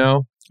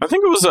 I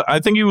think it was.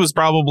 I think he was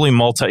probably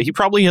He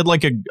probably had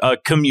like a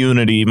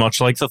community, much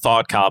like the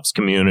Thought Cops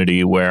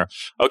community, where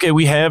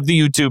we have the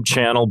YouTube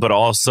channel, but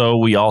also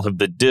we all have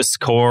the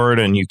Discord,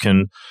 and you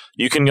can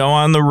go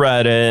on the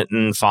Reddit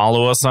and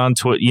follow us on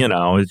Twitter.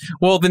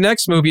 Well, the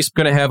next movie's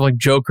going to have like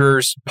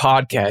Joker's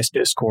podcast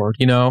Discord.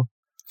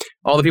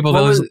 All the people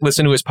that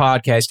listen to his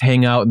podcast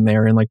hang out in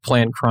there and like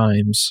plan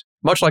crimes,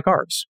 much like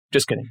ours.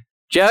 Just kidding.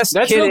 That's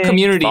real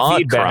community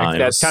feedback. Crimes.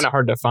 That's kind of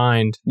hard to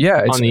find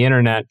on the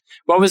internet.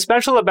 What was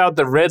special about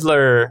the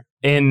Riddler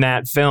in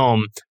that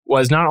film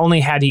was not only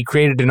had he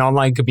created an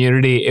online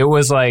community, it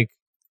was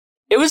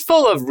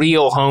full of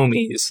real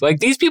homies.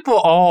 Like these people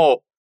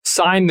all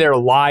sign their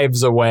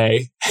lives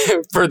away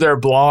for their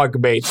blog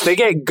mates. They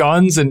get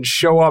guns and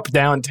show up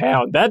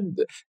downtown.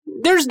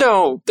 There's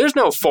no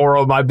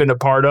forum I've been a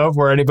part of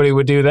where anybody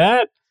would do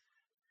that.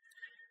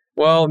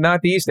 Well, not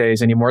these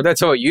days anymore.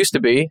 That's how it used to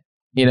be.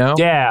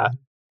 Yeah.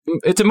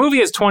 It's a movie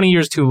that's 20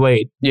 years too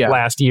late. Yeah.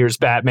 Last year's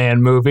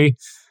Batman movie.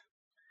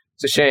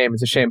 It's a shame.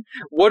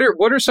 What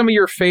are some of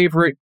your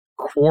favorite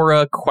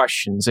Quora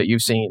questions that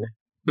you've seen?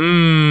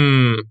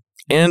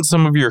 And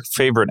some of your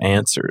favorite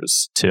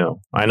answers too.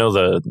 I know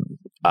the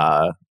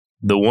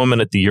woman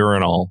at the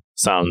urinal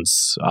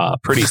sounds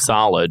pretty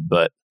solid,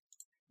 but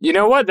you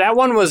know what? That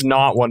one was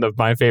not one of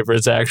my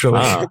favorites,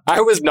 actually.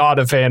 I was not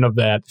a fan of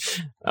that.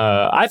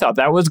 I thought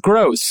that was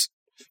gross.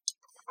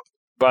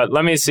 But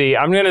let me see.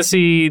 I'm going to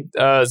see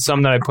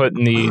some that I put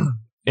in the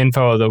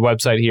info of the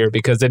website here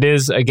because it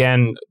is,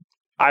 again,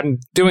 I'm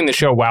doing the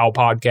show while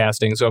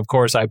podcasting. So, of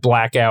course, I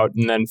black out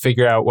and then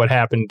figure out what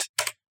happened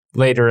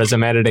later as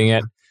I'm editing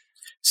it.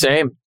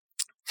 Same.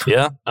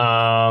 Yeah.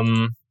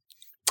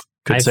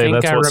 Could say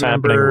that's what's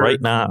happening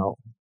right now.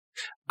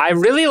 I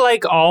really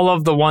like all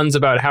of the ones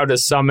about how to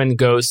summon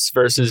ghosts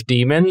versus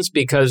demons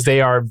because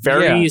they are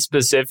very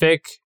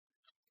specific.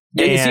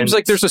 Yeah, it seems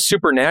like there's a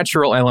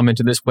supernatural element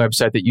to this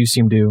website that you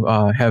seem to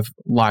have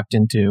locked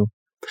into.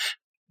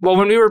 Well,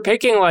 when we were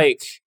picking,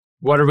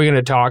 what are we going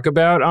to talk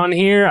about on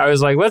here? I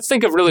was like, let's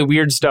think of really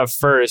weird stuff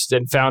first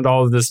and found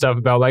all of this stuff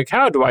about,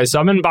 how do I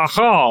summon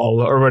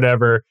Bacchal or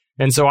whatever.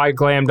 And so I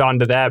glammed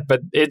onto that,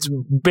 but it's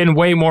been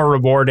way more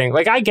rewarding.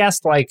 I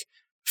guessed,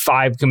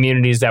 5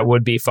 communities that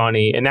would be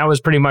funny, and that was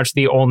pretty much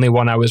the only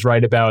one I was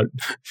right about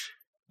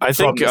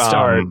from the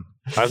start.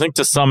 I think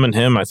to summon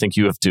him, I think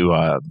you have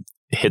to...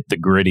 hit the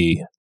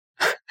gritty.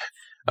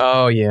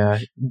 Oh, yeah.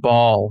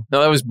 Ball.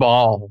 No, that was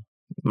ball.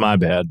 My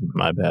bad.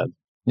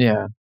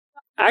 Yeah.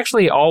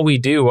 Actually, all we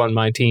do on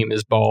my team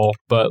is ball.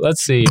 But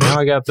let's see. Now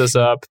I got this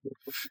up.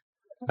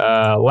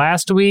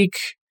 Last week,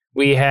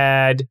 we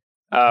had,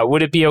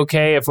 would it be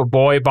okay if a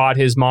boy bought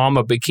his mom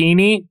a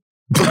bikini?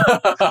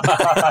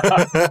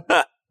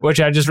 which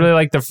I just really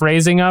like the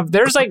phrasing of.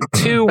 There's like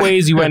two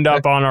ways you end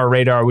up on our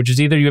radar, which is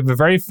either you have a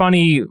very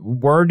funny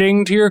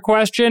wording to your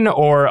question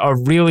or a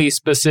really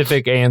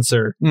specific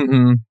answer.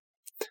 Mm-hmm.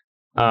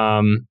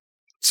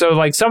 So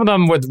like some of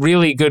them with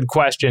really good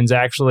questions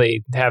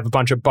actually have a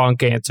bunch of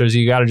bunk answers.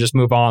 You got to just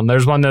move on.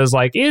 There's one that was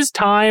like, is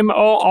time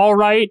all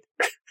right?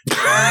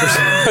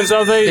 Or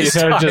something. Is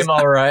time just,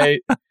 all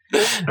right?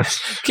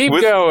 Keep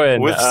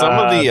going. With some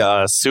of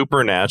the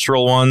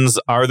supernatural ones,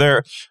 are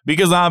there,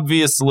 because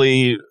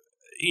obviously,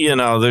 you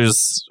know,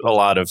 there's a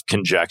lot of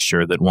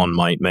conjecture that one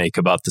might make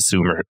about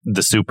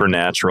the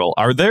supernatural.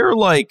 Are there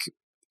like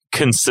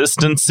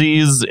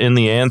consistencies in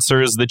the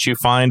answers that you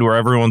find where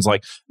everyone's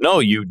like, no,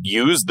 you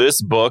use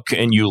this book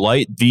and you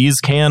light these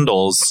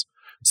candles?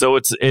 So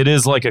it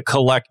is like a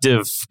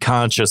collective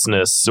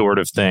consciousness sort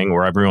of thing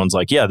where everyone's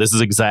like, yeah, this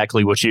is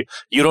exactly what you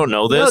don't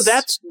know this.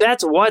 No,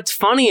 that's what's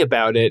funny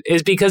about it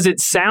is because it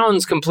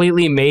sounds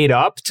completely made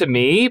up to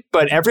me,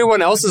 but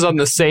everyone else is on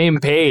the same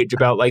page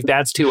about like,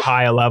 that's too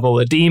high a level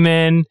of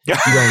demon. You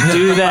don't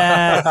do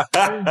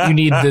that. You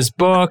need this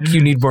book. You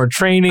need more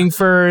training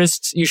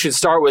first. You should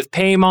start with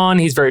Paimon.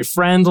 He's very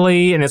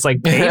friendly. And it's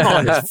like,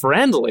 Paimon is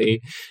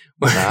friendly.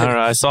 I don't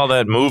know. I saw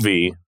that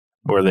movie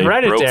where they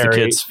broke the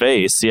kid's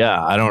face.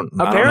 Yeah, I don't.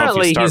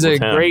 Apparently,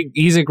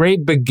 he's a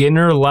great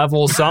beginner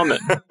level summon.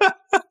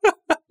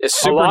 A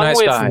super along nice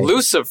with guy.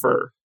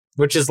 Lucifer,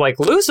 which is like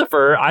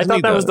Lucifer. I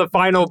thought that was the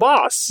final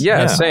boss.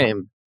 Yeah,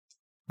 same.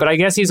 But I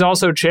guess he's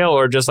also chill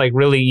or just like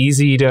really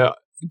easy to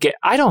get.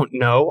 I don't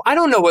know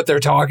what they're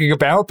talking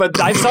about,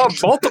 but I saw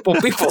multiple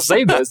people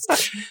say this.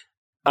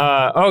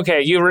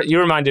 Okay, you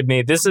reminded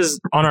me. This is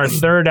on our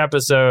third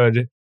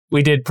episode.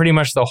 We did pretty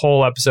much the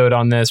whole episode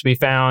on this. We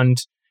found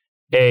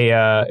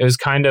it was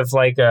kind of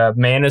like a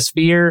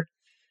manosphere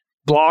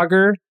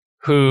blogger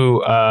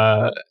who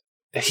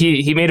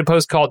he made a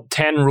post called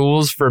 10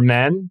 Rules for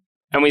Men,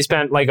 and we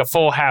spent like a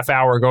full half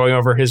hour going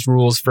over his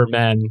rules for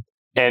men,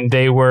 and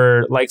they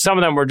were like, some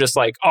of them were just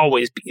like,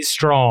 always be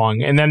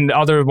strong, and then the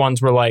other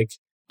ones were like,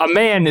 a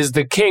man is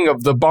the king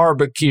of the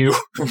barbecue.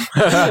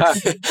 Why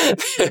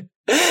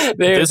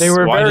does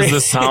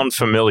this sound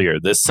familiar?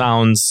 This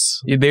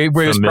sounds it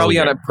was probably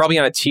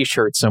on a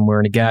t-shirt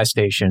somewhere in a gas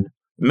station.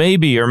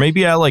 Maybe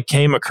I like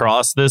came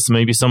across this.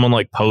 Maybe someone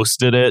like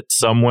posted it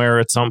somewhere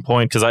at some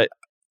point. Because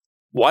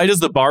why does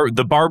the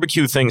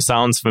barbecue thing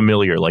sounds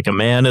familiar? Like a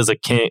man is the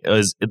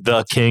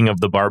king of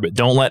the barbecue.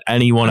 Don't let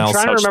anyone else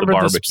touch the barbecue. I'm trying to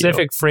remember the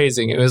specific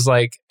phrasing. It was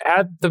like,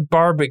 at the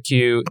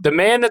barbecue, the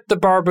man at the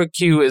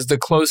barbecue is the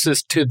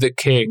closest to the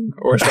king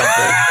or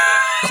something.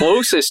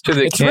 Closest to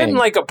the king. It's written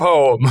like a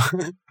poem.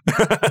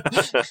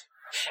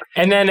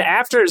 And then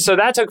so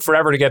that took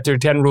forever to get through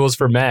 10 Rules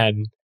for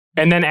Men.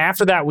 And then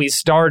after that, we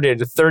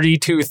started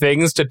 32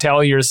 Things to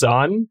Tell Your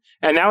Son.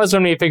 And that was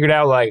when we figured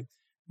out, like,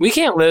 we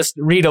can't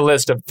read a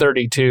list of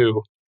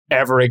 32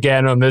 ever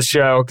again on this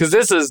show, because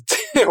this is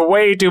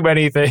way too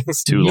many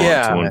things. Too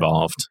long, too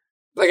involved.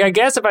 Like, I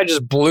guess if I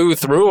just blew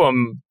through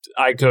them,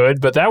 I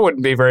could, but that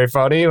wouldn't be very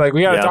funny. Like,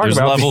 we got to talk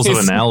about levels these.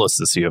 of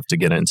analysis you have to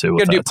get into. You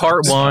got to do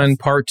part 1,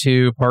 part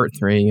 2, part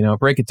 3,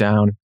 break it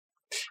down.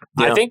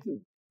 Yeah. I think,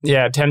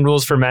 10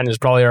 Rules for Men is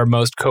probably our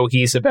most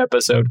cohesive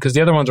episode, because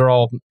the other ones are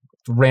all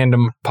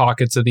random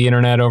pockets of the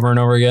internet over and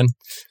over again.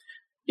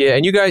 Yeah,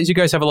 and you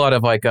guys have a lot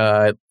of like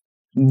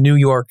New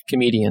York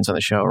comedians on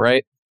the show,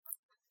 right?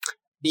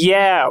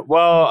 Yeah,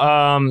 well,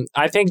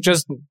 I think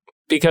just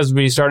because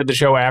we started the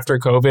show after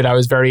COVID, I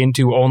was very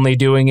into only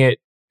doing it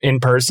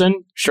in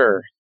person.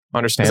 Sure,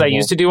 understandable. Because I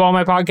used to do all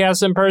my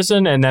podcasts in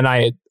person, and then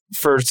I,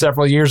 for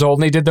several years,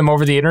 only did them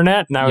over the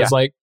internet, and I was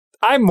like,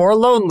 I'm more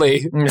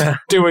lonely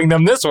doing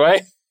them this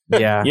way.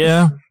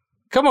 Yeah.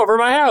 Come over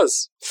to my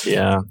house.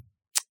 Yeah.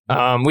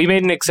 We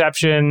made an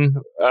exception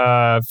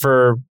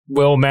for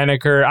Will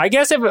Menaker. I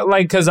guess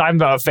because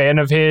I'm a fan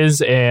of his,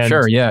 and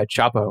sure, yeah,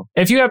 Chapo.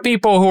 If you have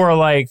people who are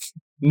like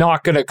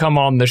not going to come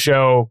on the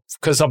show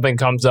because something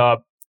comes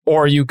up,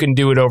 or you can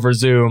do it over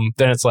Zoom,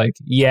 then it's like,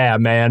 yeah,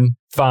 man,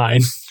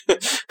 fine.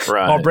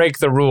 Right. I'll break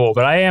the rule,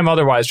 but I am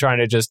otherwise trying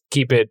to just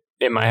keep it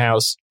in my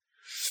house.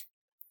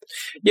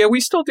 Yeah, we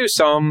still do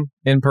some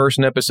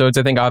in-person episodes.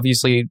 I think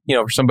obviously,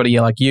 for somebody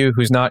like you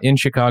who's not in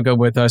Chicago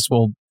with us,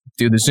 we'll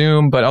do the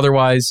Zoom, but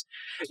otherwise,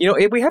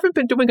 we haven't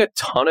been doing a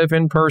ton of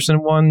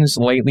in-person ones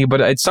lately,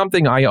 but it's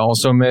something I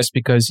also miss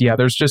because,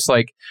 there's just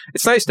like,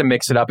 it's nice to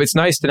mix it up. It's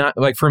nice to not,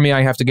 like for me,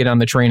 I have to get on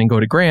the train and go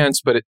to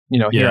Grant's, but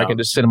here I can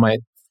just sit in my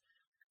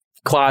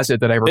closet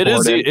that I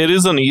recorded. It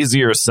is an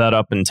easier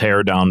setup and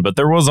tear down, but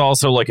there was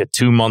also like a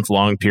 2-month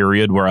long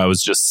period where I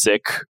was just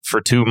sick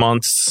for 2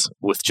 months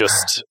with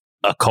just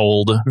a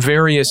cold.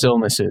 Various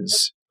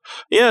illnesses.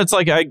 Yeah, it's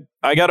like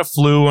I got a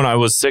flu and I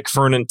was sick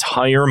for an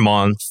entire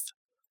month.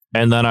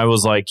 And then I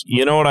was like,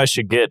 you know what I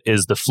should get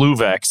is the flu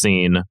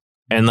vaccine.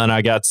 And then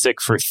I got sick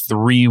for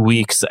 3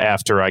 weeks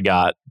after I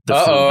got the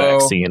flu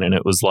vaccine. And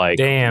it was like,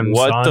 damn,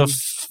 what son. the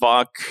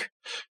fuck?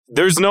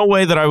 There's no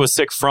way that I was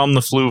sick from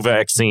the flu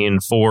vaccine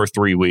for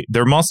 3 weeks.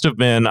 There must have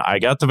been. I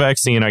got the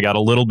vaccine. I got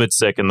a little bit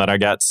sick. And then I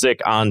got sick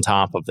on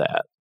top of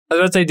that. I was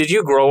about to say, did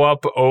you grow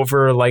up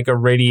over like a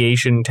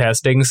radiation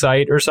testing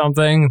site or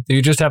something? Do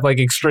you just have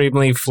like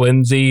extremely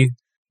flimsy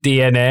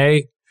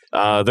DNA?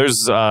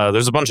 There's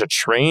a bunch of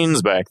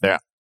trains back there.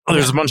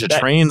 There's a bunch of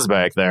trains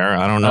back there.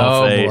 I don't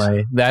know if they...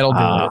 boy. That'll do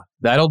it.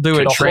 That'll do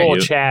it. The whole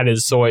chat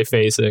is soy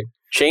facing.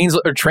 Trains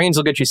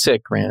will get you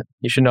sick, Grant.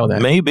 You should know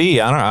that. Maybe.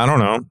 I don't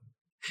know.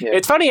 Yeah.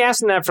 It's funny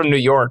asking that from New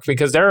York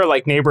because there are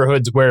like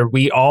neighborhoods where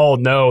we all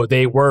know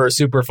they were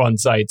Superfund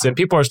sites, and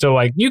people are still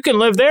like, you can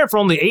live there for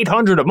only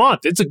 $800 a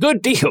month. It's a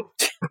good deal.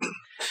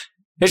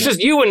 It's just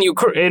you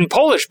and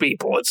Polish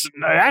people. It's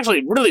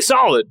actually really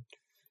solid.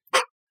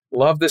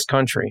 Love this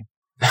country.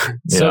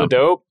 So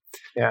dope.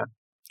 Yeah.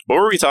 What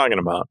were we talking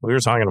about? We were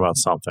talking about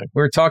something.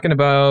 We were talking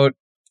about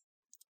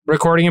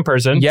recording in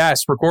person.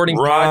 Yes, recording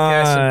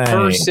podcasts in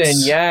person.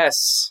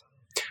 Yes.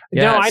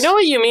 No, I know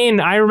what you mean.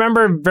 I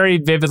remember very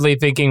vividly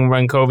thinking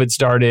when COVID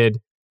started,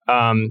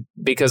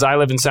 because I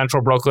live in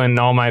central Brooklyn and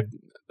all my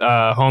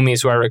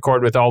homies who I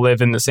record with all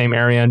live in the same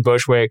area in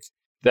Bushwick,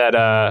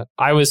 that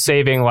I was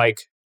saving like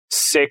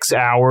 6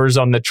 hours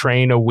on the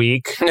train a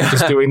week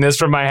just doing this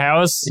from my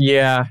house.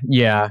 Yeah.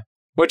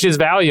 Which is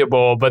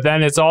valuable, but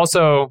then it's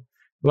also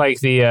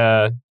like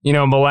the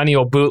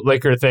millennial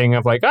bootlicker thing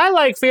of like, I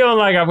like feeling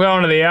like I'm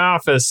going to the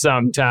office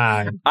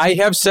sometime. I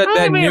have said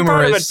that numerous.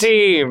 Part of a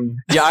team.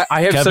 Yeah,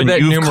 I have Kevin, said that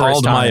you've numerous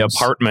called times. my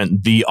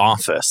apartment the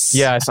office.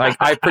 Yes,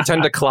 I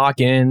pretend to clock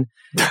in.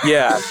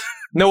 Yeah.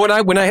 No,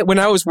 when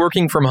I was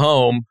working from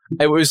home,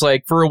 it was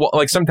like for a while,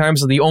 like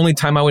sometimes the only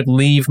time I would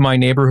leave my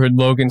neighborhood,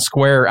 Logan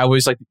Square, I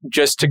was like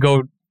just to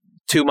go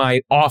to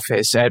my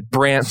office at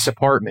Brant's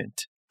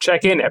apartment.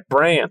 Check in at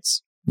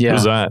Brant's. Yeah.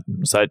 Who's that?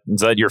 Is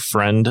that your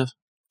friend?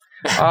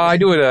 I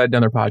do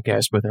another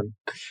podcast with him.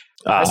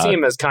 I see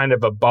him as kind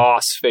of a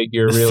boss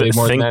figure, really,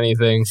 more than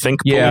anything.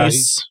 Think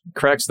Police?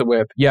 Cracks the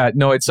whip. Yeah,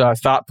 no, it's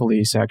Thought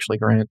Police, actually,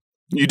 Grant.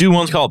 You do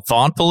one's called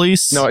Thought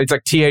Police? No, it's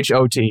like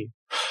THOT.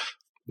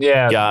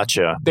 Yeah.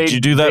 Gotcha. Did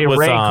you do that with...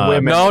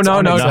 women. No. No,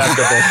 I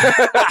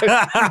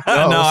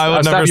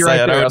would never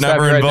say it. I would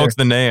never invoke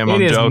the name.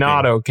 It is joking.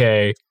 not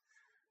okay.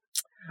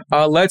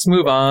 Let's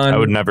move on. I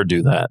would never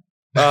do that.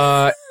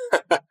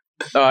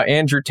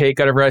 Andrew Tate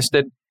got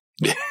arrested.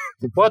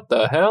 What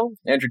the hell?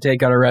 Andrew Tate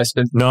got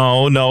arrested.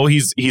 No,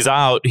 he's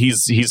out.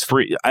 He's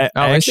free.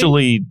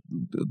 Actually,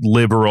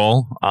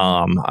 liberal.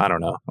 I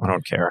don't know. I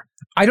don't care.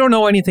 I don't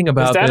know anything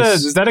about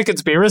this. Is that a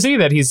conspiracy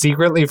that he's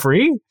secretly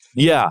free?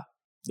 Yeah.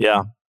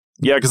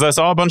 Because I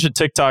saw a bunch of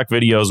TikTok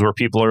videos where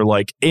people are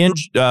like,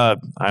 I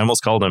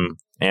almost called him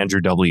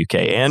Andrew WK.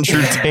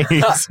 Andrew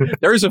Tate.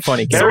 There's a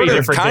funny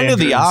character. Kind of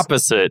the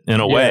opposite in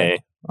a way.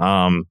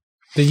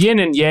 The yin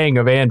and yang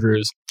of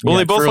Andrews. Well,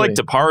 they both like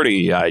to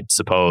party, I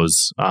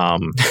suppose.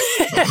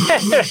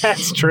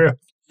 That's true.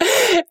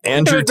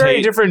 Andrew Tate.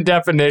 Very different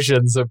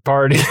definitions of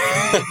party.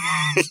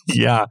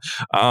 Yeah.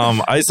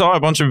 I saw a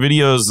bunch of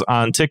videos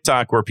on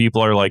TikTok where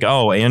people are like,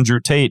 oh, Andrew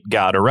Tate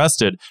got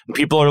arrested. And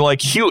people are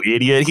like, you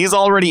idiot. He's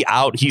already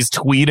out. He's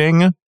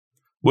tweeting,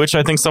 which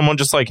I think someone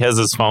just like has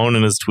his phone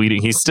and is tweeting.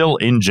 He's still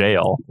in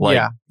jail.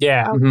 Yeah.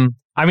 Mm-hmm.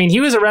 I mean,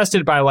 he was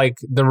arrested by like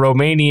the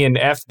Romanian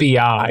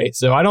FBI,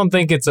 so I don't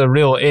think it's a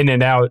real in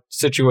and out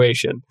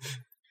situation.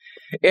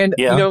 And,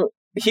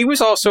 he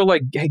was also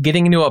like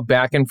getting into a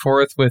back and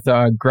forth with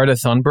Greta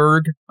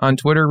Thunberg on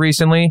Twitter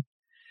recently.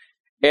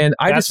 And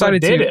I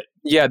decided to... It.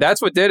 Yeah,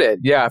 that's what did it.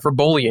 Yeah, for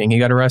bullying. He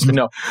got arrested.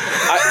 No.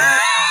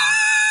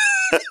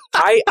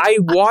 I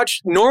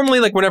watch...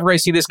 Normally, like, whenever I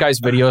see this guy's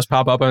videos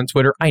pop up on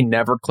Twitter, I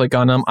never click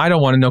on them. I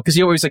don't want to know. Because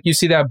you always, like, you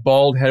see that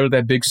bald head with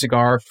that big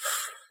cigar...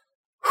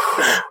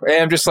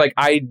 And I'm just like,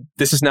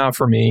 this is not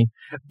for me.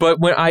 But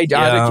when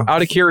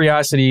out of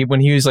curiosity, when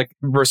he was like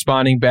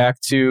responding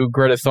back to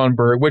Greta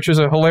Thunberg, which was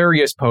a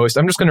hilarious post,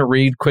 I'm just going to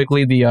read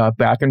quickly the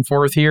back and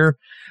forth here.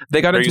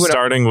 They got into it.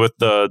 Starting with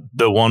the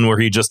one where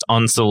he just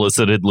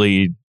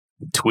unsolicitedly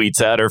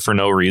tweets at her for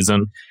no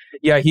reason?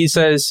 Yeah, he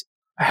says,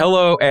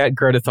 "Hello at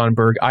Greta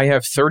Thunberg. I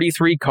have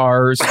 33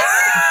 cars.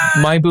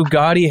 My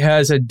Bugatti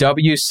has a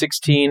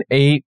W16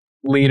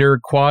 8-liter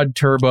quad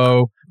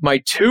turbo. My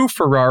 2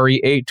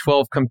 Ferrari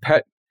 812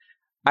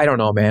 I don't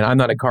know, man. I'm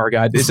not a car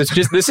guy. This is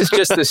just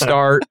the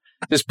start.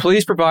 Just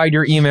please provide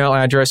your email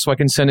address so I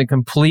can send a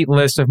complete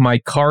list of my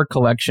car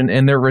collection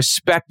and their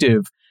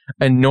respective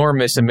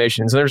enormous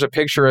emissions." And there's a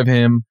picture of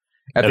him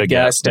at the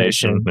gas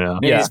station.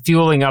 Yeah. He's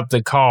fueling up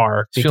the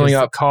car.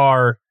 The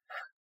car,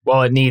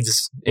 well, it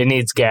needs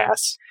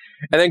gas.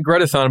 And then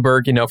Greta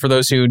Thunberg, for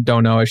those who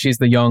don't know, she's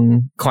the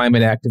young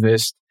climate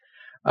activist.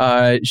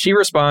 She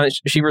responds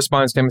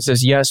to him and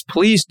says, "Yes,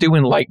 please do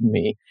enlighten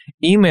me.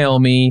 Email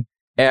me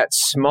at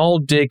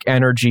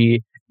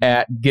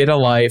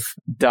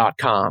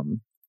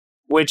smalldickenergy@getalife.com."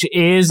 Which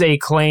is a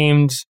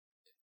claimed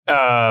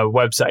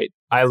website.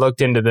 I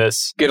looked into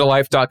this.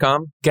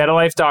 Getalife.com?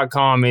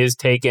 Getalife.com is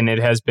taken. It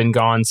has been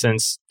gone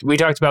since... We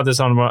talked about this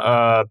on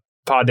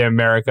Pod Damn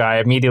America. I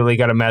immediately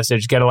got a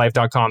message.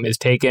 Getalife.com is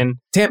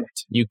taken. Damn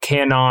it. You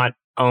cannot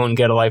own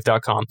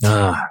Getalife.com.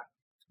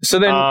 So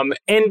then,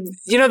 and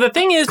the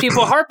thing is,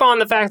 people harp on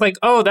the fact like,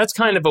 oh, that's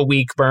kind of a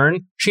weak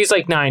burn. She's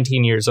like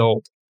 19 years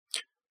old.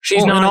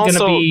 She's not going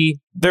to be.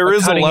 There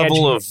is a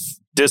level of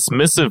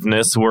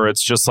dismissiveness where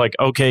it's just like,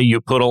 okay,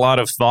 you put a lot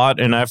of thought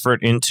and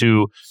effort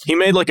into. He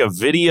made like a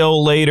video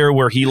later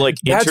where he like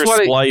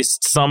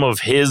interspliced some of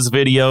his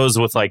videos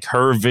with like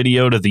her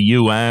video to the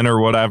UN or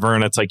whatever,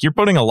 and it's like you're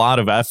putting a lot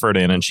of effort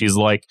in, and she's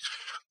like,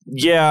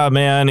 yeah,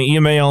 man,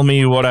 email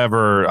me,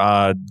 whatever,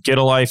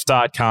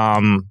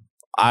 getalife.com.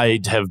 I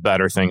have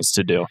better things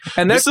to do.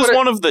 And this is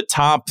one of the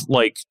top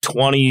like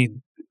 20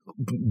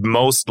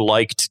 most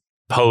liked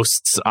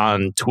posts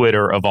on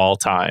Twitter of all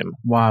time.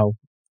 Wow.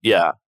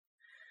 Yeah.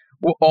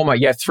 Well, oh my,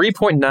 yeah,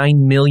 3.9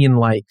 million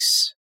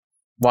likes.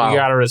 Wow. You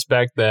gotta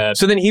respect that.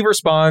 So then he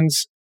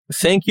responds,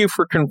 thank you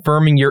for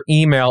confirming your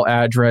email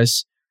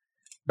address,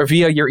 or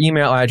via your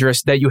email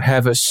address, that you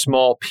have a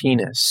small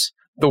penis.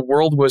 The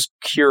world was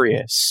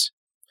curious.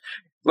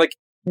 Like,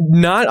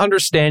 not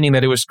understanding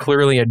that it was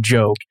clearly a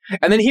joke.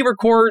 And then he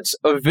records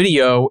a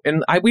video,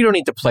 and we don't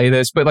need to play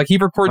this, but like he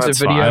records a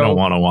video. I don't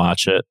want to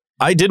watch it.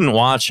 I didn't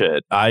watch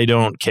it. I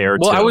don't care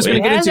to. Well, I was going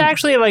to get into... It has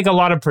actually like a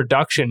lot of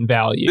production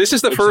value. This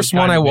is the first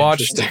one I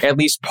watched at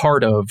least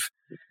part of.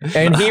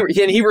 And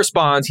he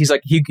responds, he's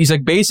like,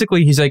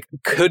 basically,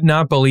 could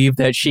not believe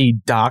that she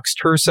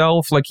doxed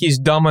herself. Like, he's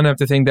dumb enough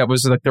to think that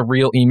was like the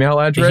real email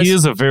address. He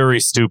is a very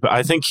stupid.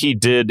 I think he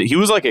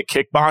was like a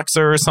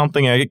kickboxer or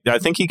something. I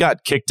think he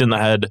got kicked in the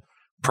head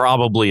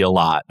probably a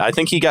lot. I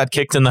think he got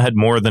kicked in the head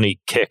more than he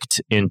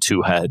kicked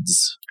into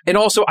heads. And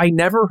also, I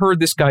never heard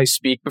this guy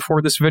speak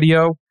before this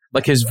video,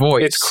 like his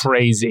voice. It's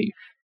crazy.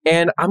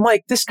 And I'm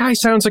like, this guy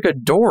sounds like a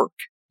dork.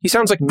 He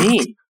sounds like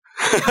me.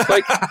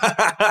 Like,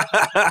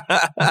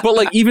 but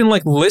like even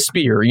like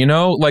lispier, you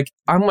know, like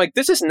I'm like,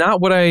 this is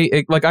not what I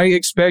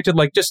expected.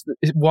 Like just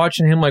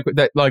watching him like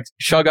that, like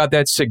chug out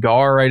that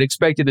cigar, I'd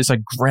expected this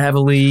like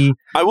gravelly.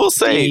 I will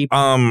say,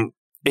 deep.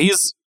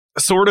 He's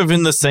sort of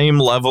in the same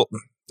level.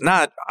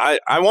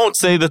 I won't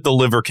say that the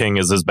Liver King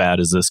is as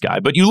bad as this guy,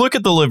 but you look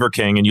at the Liver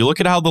King and you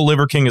look at how the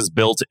Liver King is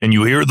built and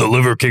you hear the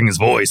Liver King's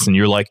voice and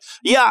you're like,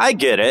 yeah, I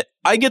get it.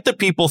 I get that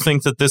people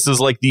think that this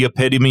is like the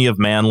epitome of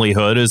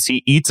manlyhood as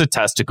he eats a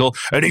testicle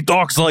and he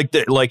talks like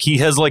that, like he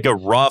has like a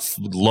rough,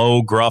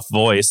 low, gruff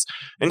voice.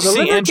 And you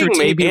see Andrew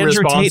Tate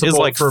is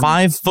like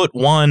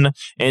 5'1"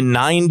 and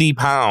 90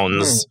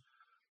 pounds.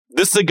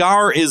 The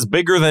cigar is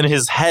bigger than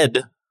his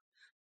head.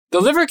 The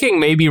Liver King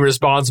may be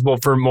responsible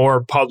for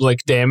more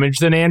public damage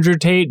than Andrew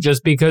Tate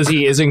just because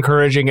he is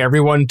encouraging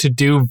everyone to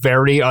do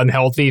very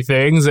unhealthy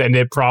things, and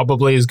it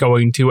probably is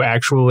going to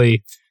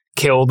actually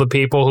kill the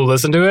people who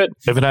listen to it.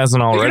 If it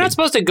hasn't already. You're not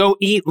supposed to go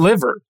eat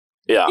liver.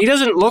 Yeah. He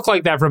doesn't look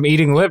like that from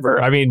eating liver.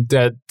 I mean,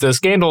 the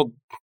scandal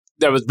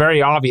that was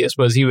very obvious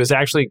was he was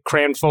actually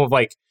crammed full of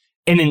like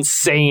an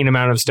insane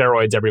amount of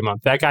steroids every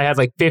month. That guy had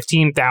like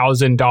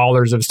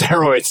 $15,000 of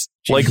steroids.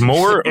 Like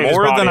more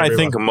than I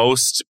think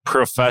most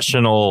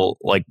professional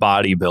like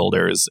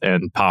bodybuilders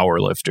and power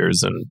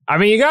lifters. And I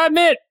mean, you gotta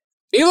admit,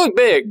 he looked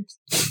big.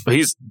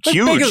 He's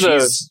huge. Big as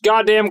a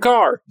goddamn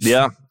car.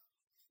 Yeah.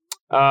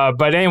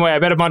 But anyway, I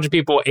bet a bunch of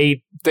people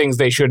ate things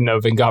they shouldn't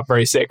have and got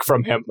very sick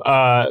from him.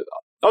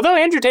 Although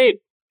Andrew Tate,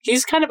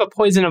 he's kind of a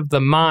poison of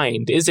the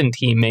mind, isn't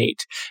he,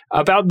 mate?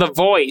 About the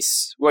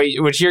voice,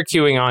 which you're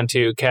queuing on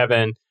to,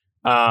 Kevin,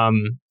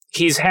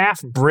 he's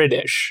half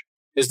British,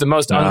 is the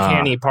most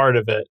uncanny part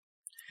of it.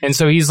 And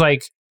so he's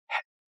like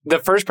the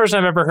first person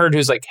I've ever heard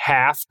who's like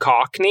half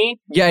Cockney.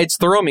 Yeah, it's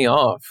throwing me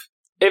off.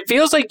 It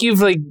feels like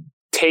you've like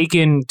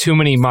taken too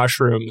many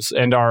mushrooms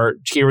and are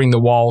hearing the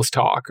walls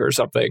talk or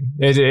something.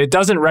 It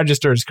doesn't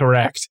register as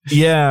correct.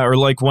 Yeah, or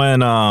like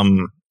when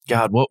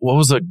God, what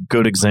was a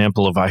good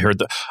example of I heard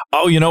the...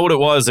 Oh, you know what it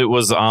was? It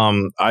was,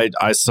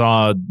 I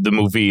saw the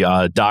movie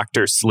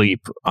Dr.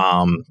 Sleep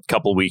a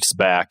couple weeks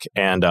back,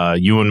 and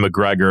Ewan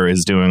McGregor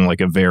is doing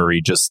like a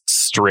very just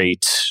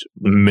straight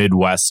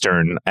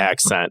Midwestern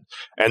accent.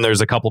 And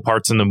there's a couple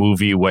parts in the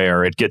movie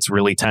where it gets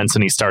really tense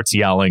and he starts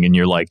yelling, and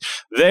you're like,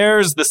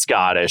 there's the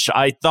Scottish.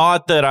 I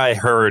thought that I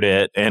heard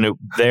it, and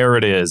there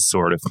it is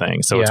sort of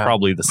thing. So it's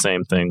probably the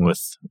same thing with...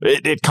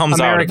 It comes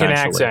American out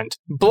eventually. accent.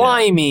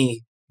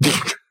 Blimey!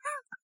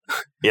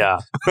 Yeah.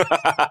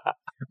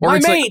 Or my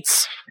it's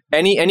mates.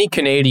 Like any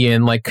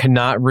Canadian like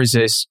cannot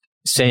resist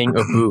saying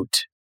a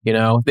boot. You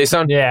know, they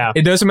sound. Yeah.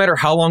 It doesn't matter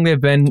how long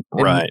they've been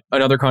in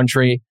another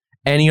country.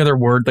 Any other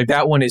word like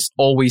that one is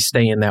always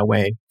staying that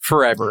way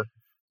forever.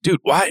 Dude,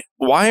 why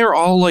are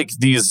all like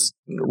these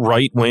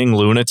right wing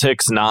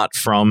lunatics not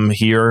from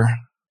here?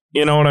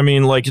 You know what I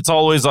mean? Like it's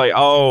always like,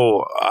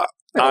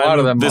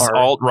 I'm this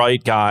alt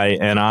right guy,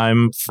 and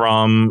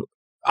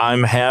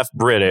I'm half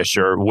British,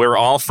 or we're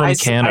all from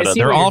Canada.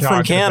 They're all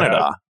from Canada.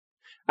 About.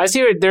 I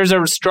see what there's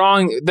a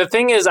strong... The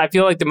thing is, I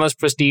feel like the most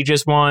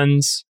prestigious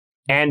ones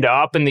end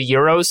up in the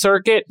Euro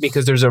circuit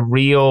because there's a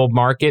real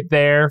market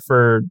there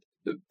for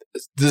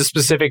the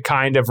specific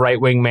kind of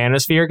right-wing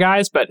manosphere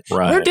guys, but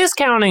they're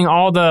discounting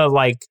all the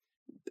like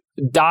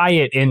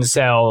diet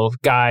incel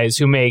guys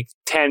who make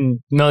 $10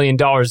 million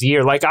a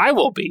year, like I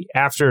will be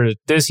after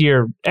this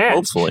year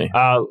ends. Hopefully.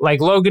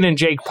 Like Logan and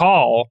Jake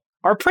Paul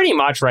are pretty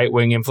much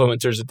right-wing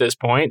influencers at this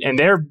point, and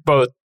they're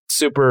both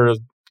super,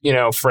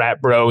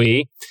 frat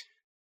bro-y.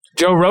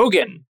 Joe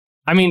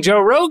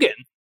Rogan.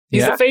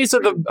 He's the face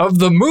of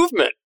the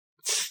movement.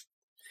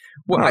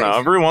 Well, I don't know.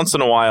 Every once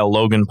in a while,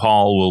 Logan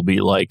Paul will be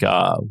like,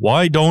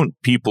 why don't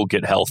people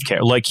get health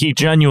care? Like, he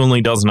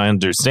genuinely doesn't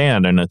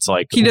understand. And it's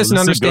like, he doesn't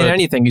understand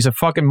anything. He's a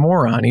fucking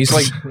moron. He's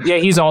like, yeah,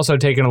 he's also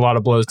taking a lot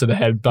of blows to the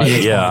head by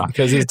this point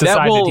because he's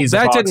decided he's a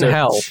boxer. That didn't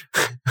help.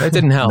 That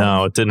didn't help.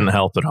 No, it didn't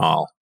help at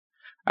all.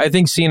 I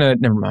think Cena,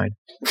 never mind.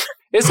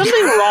 Is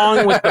something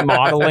wrong with the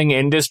modeling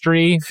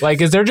industry?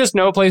 Like, is there just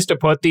no place to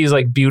put these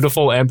like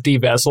beautiful empty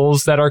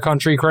vessels that our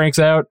country cranks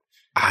out?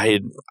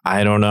 I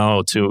don't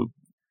know.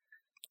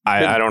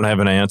 I don't have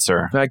an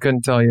answer. I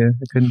couldn't tell you.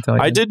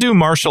 I did do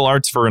martial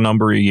arts for a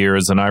number of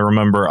years, and I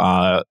remember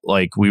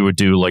like we would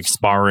do like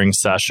sparring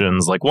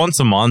sessions like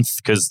once a month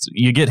because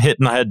you get hit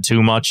in the head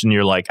too much and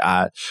you're like,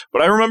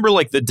 But I remember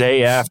like the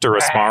day after a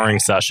sparring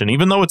session,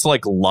 even though it's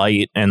like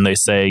light and they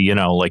say, you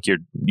know, like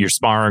you're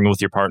sparring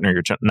with your partner,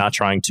 you're not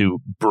trying to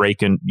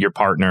break in your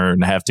partner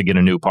and have to get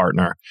a new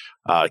partner.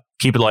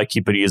 Keep it light,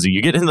 keep it easy.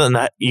 You get hit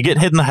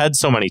in the head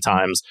so many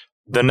times.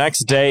 The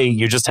next day,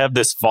 you just have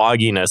this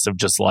fogginess of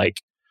just like,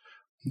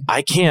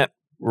 I can't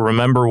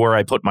remember where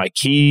I put my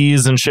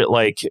keys and shit,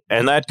 like,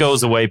 and that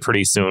goes away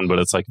pretty soon. But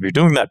it's like, if you're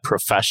doing that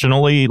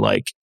professionally,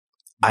 like,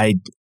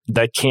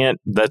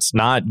 that's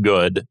not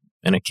good,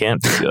 and it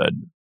can't be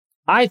good.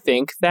 I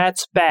think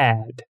that's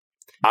bad.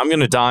 I'm going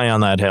to die on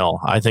that hill.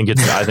 I think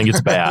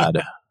it's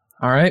bad.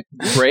 All right.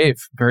 Brave.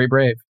 Very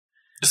brave.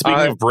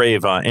 Speaking of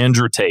brave,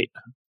 Andrew Tate.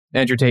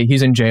 Andrew Tate,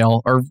 he's in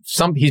jail, or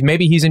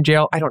maybe he's in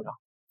jail. I don't know.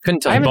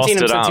 Couldn't tell. I haven't seen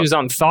him since he was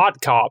on Thought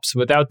Cops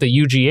without the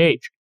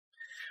UGH.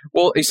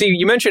 Well, you see,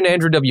 you mentioned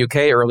Andrew WK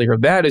earlier.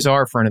 That is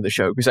our friend of the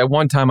show, because at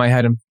one time I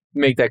had him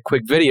make that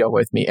quick video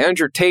with me.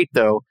 Andrew Tate,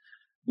 though,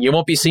 you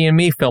won't be seeing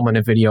me filming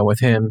a video with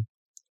him.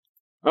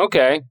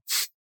 Okay.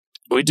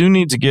 We do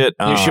need to get...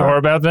 you sure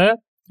about that?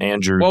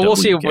 Andrew Well, we'll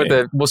WK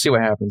see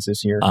what happens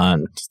this year.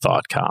 On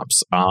Thought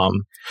Cops.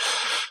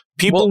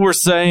 People were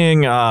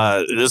saying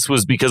this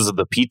was because of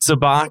the pizza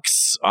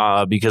box,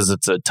 because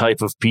it's a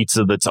type of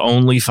pizza that's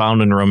only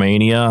found in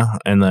Romania.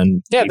 And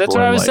then that's what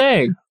I was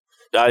saying.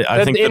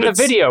 I think in the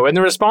video, in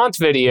the response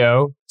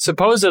video,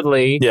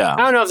 supposedly, I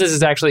don't know if this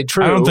is actually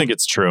true. I don't think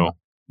it's true,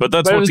 but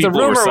that's what people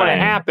were saying. The rumor when it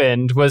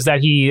happened was that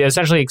he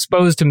essentially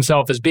exposed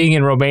himself as being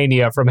in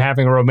Romania from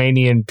having a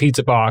Romanian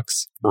pizza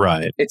box.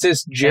 Right. It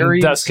says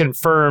Jerry's. And thus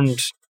confirmed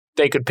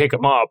they could pick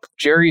him up.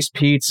 Jerry's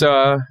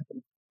Pizza,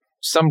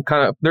 some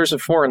kind of, there's a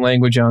foreign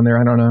language on there.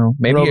 I don't know.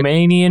 Maybe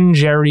Romanian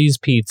Jerry's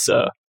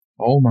Pizza.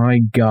 Oh my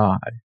God.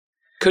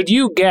 Could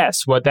you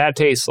guess what that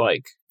tastes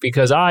like?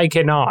 Because I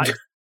cannot.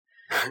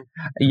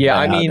 Yeah,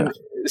 I mean,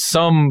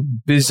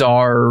 some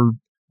bizarre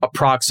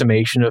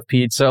approximation of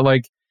pizza.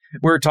 Like,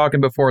 we were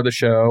talking before the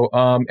show.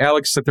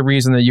 Alex said the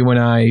reason that you and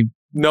I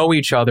know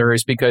each other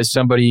is because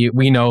somebody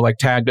we know, like,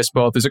 tagged us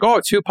both. It's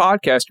like, 2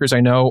 podcasters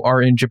I know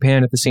are in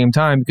Japan at the same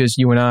time, because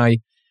you and I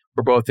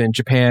were both in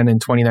Japan in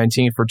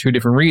 2019 for 2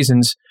 different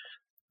reasons.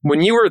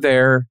 When you were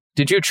there,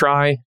 did you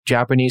try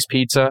Japanese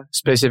pizza,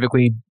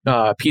 specifically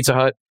Pizza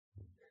Hut?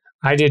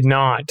 I did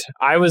not.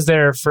 I was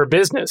there for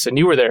business, and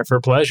you were there for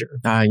pleasure.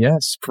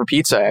 Yes, for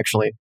pizza,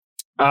 actually.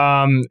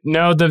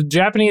 No, the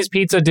Japanese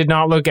pizza did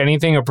not look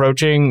anything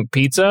approaching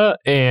pizza,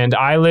 and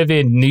I live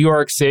in New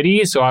York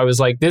City, so I was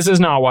like, this is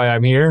not why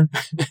I'm here.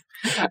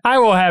 I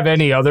will have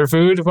any other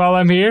food while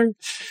I'm here.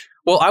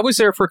 Well, I was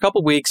there for a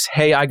couple weeks.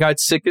 Hey, I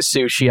got sick of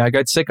sushi. I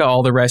got sick of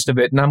all the rest of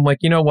it, and I'm like,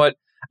 you know what?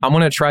 I'm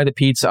going to try the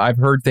pizza. I've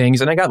heard things,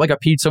 and I got like a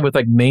pizza with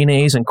like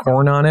mayonnaise and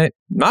corn on it.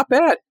 Not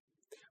bad.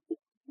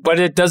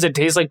 But does it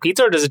taste like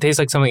pizza, or does it taste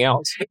like something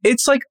else?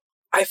 It's like,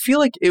 I feel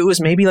like it was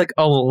maybe like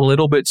a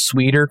little bit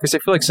sweeter, because I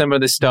feel like some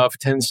of this stuff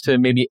tends to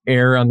maybe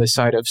err on the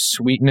side of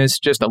sweetness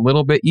just a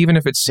little bit, even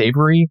if it's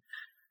savory.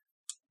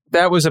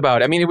 That was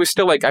about it. I mean, it was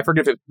still like, I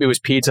forget if it was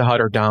Pizza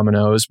Hut or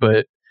Domino's,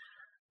 but,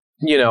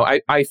 you know,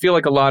 I feel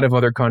like a lot of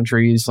other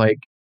countries like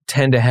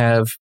tend to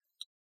have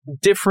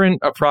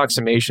different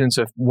approximations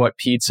of what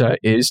pizza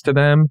is to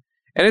them.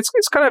 And it's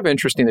kind of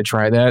interesting to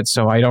try that.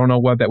 So I don't know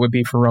what that would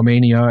be for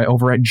Romania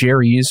over at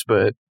Jerry's,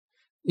 but...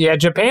 Yeah,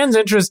 Japan's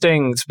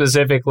interesting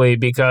specifically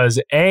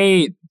because,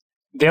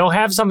 they'll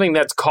have something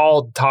that's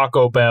called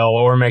Taco Bell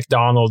or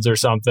McDonald's or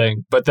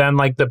something, but then,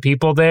 like, the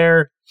people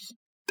there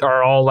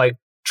are all, like,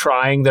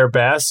 trying their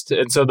best,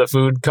 and so the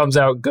food comes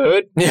out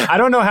good. Yeah. I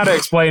don't know how to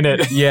explain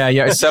it. Yeah,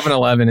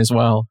 7-Eleven as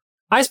well.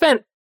 I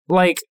spent,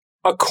 like,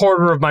 a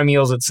quarter of my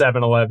meals at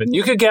 7-Eleven.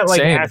 You could get like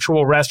Same.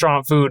 actual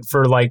restaurant food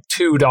for like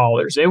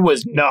 $2. It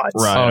was nuts.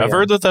 Right. I've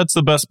heard that that's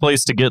the best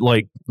place to get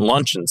like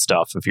lunch and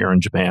stuff if you're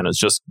in Japan. Is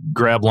just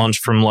grab lunch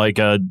from like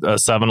a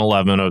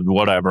 7-Eleven or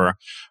whatever.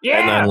 Yeah.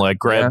 And then like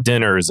grab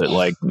dinners at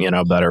like, you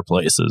know, better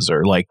places,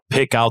 or like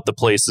pick out the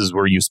places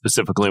where you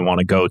specifically want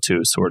to go to,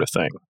 sort of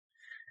thing.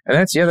 And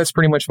that's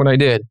pretty much what I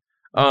did.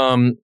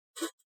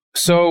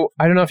 So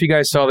I don't know if you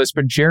guys saw this,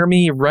 but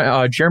Jeremy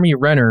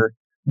Renner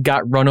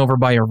got run over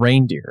by a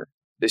reindeer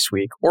this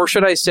week, or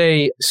should I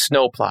say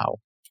snowplow?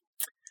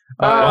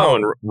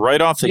 And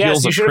right off the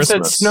heels of Christmas. You should have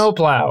said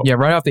snowplow. Yeah,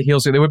 right off the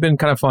heels. It would have been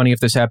kind of funny if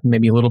this happened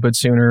maybe a little bit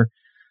sooner.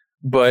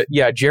 But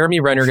yeah, Jeremy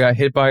Renner got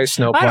hit by a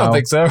snowplow. I don't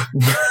think so.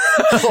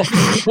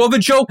 Well, the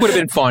joke would have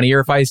been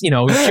funnier if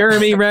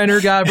Jeremy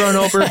Renner got run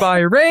over by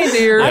a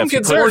reindeer. I'm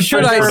concerned. Or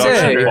should I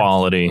say?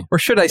 Quality. Or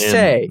should I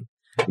say?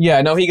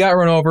 Yeah, no, he got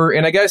run over,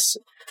 and I guess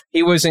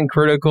he was in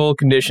critical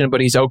condition,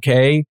 but he's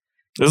okay.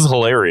 This is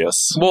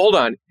hilarious. Well, hold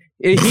on.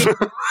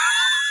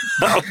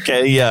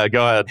 Okay, yeah,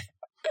 go ahead.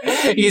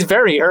 He's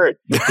very hurt.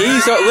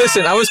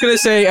 Listen, I was going to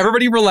say,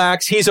 everybody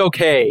relax. He's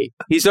okay.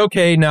 He's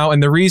okay now,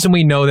 and the reason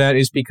we know that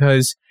is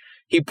because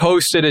he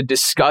posted a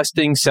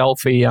disgusting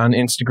selfie on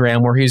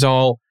Instagram where he's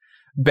all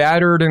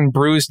battered and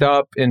bruised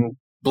up and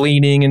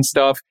bleeding and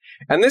stuff.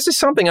 And this is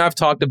something I've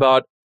talked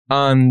about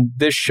on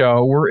this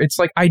show where it's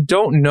like, I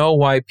don't know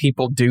why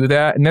people do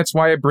that. And that's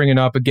why I bring it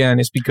up again,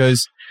 is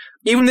because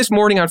even this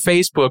morning on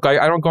Facebook,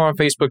 I don't go on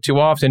Facebook too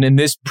often, and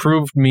this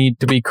proved me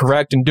to be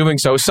correct in doing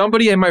so.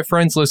 Somebody in my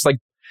friends list, like,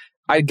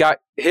 I got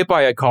hit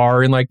by a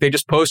car, and like they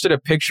just posted a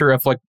picture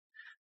of like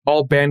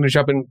all bandaged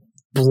up and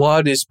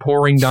blood is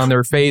pouring down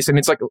their face. And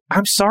it's like,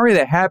 I'm sorry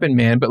that happened,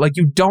 man, but like,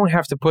 you don't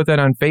have to put that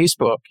on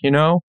Facebook, you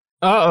know?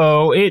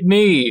 Uh-oh,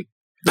 me.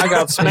 I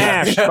got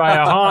smashed by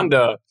a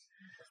Honda.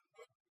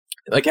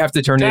 Like, have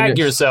to turn Tag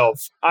yourself.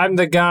 I'm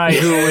the guy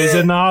who is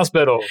in the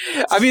hospital.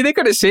 I mean, they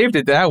could have saved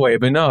it that way,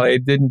 but no, they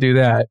didn't do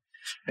that.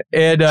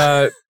 And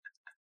the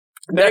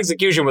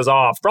execution was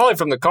off, probably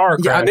from the car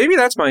crash. Yeah, maybe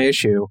that's my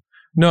issue.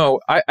 No,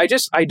 I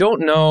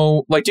don't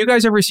know. Like, do you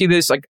guys ever see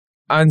this? Like,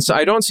 I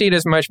don't see it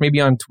as much maybe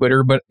on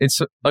Twitter, but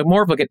it's like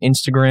more of like an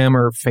Instagram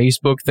or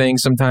Facebook thing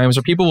sometimes,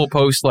 where people will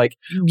post like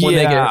when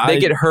they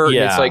get hurt.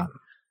 Yeah. And it's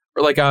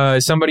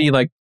like somebody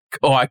like,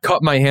 oh, I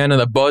cut my hand on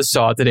the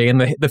buzzsaw today,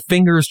 and the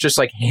finger's just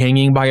like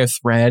hanging by a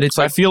thread. It's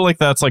like, I feel like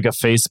that's like a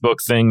Facebook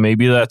thing.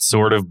 Maybe that's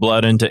sort of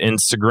bled into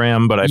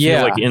Instagram, but I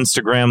feel like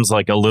Instagram's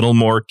like a little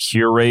more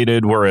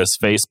curated, whereas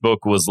Facebook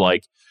was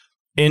like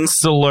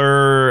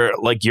insular,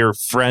 like your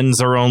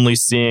friends are only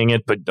seeing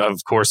it, but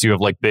of course you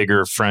have like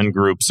bigger friend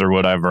groups or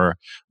whatever,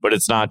 but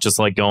it's not just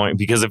like going,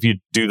 because if you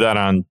do that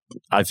on,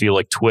 I feel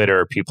like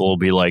Twitter, people will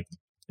be like,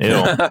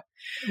 ew.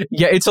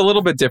 Yeah, it's a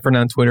little bit different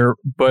on Twitter,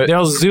 but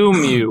they'll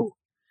zoom you.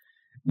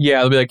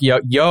 Yeah, they'll be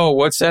like, yo,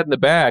 what's that in the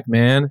back,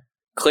 man?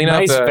 Clean up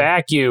nice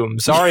vacuum.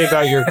 Sorry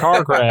about your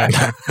car crash.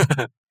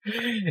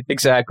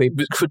 Exactly.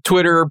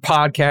 Twitter,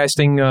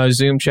 podcasting,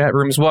 Zoom chat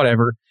rooms,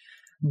 whatever.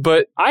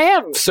 But I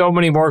have so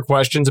many more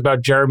questions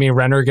about Jeremy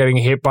Renner getting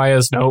hit by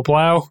a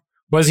snowplow.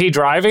 Was he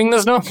driving the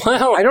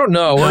snowplow? I don't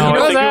know. No,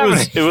 I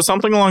think it was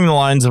something along the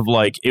lines of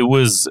like, it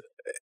was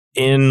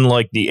in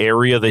like the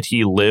area that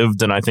he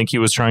lived, and I think he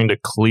was trying to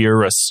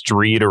clear a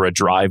street or a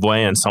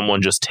driveway, and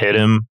someone just hit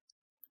him.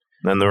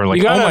 And they were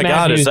like, oh my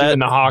God, is that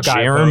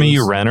Jeremy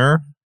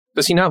Renner?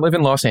 Does he not live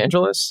in Los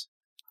Angeles?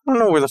 I don't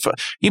know where the fuck.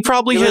 He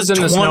probably has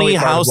 20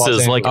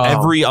 houses like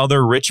every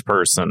other rich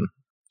person.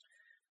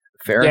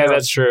 Fair enough. Yeah,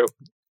 that's true.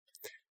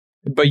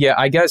 But yeah,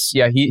 I guess,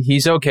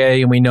 he's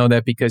okay, and we know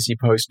that because he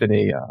posted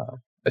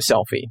a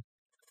selfie.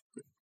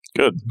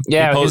 Good.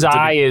 Yeah, his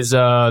eye is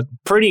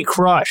pretty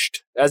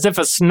crushed, as if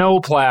a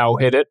snowplow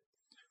hit it.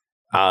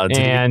 We're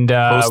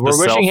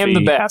wishing him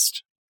the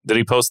best. Did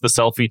he post the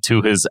selfie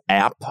to his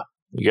app?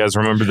 You guys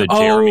remember the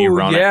Jeremy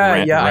Renner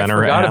app? I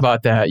forgot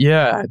about that.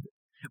 Yeah.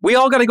 We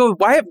all got to go.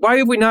 Why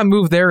have we not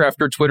moved there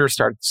after Twitter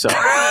started? So,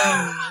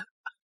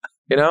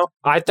 you know?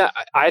 I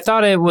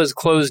thought it was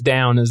closed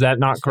down. Is that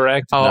not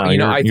correct? Oh,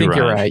 no, I think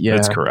you're right. Yeah.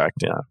 That's correct,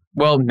 yeah.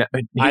 Well,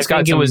 I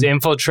think it was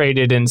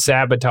infiltrated and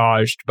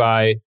sabotaged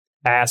by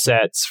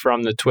assets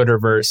from the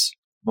Twitterverse.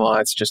 Well,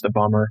 that's just a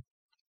bummer.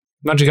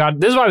 This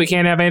is why we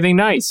can't have anything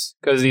nice,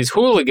 because these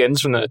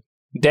hooligans from the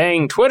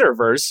dang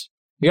Twitterverse.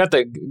 You got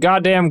the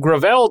goddamn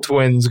Gravel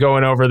twins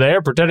going over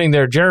there pretending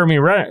they're Jeremy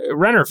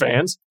Renner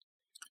fans.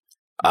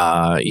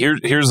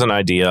 Here's an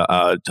idea.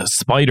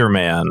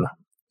 Spider-Man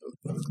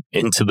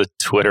into the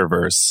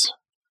Twitterverse.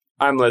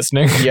 I'm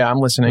listening. Yeah, I'm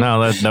listening.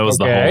 No, that was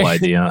the whole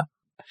idea.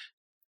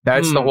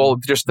 That's the whole,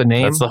 just the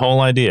name? That's the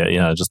whole idea,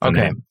 yeah, just the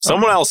name.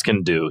 Someone else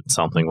can do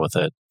something with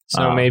it.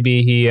 So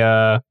maybe he...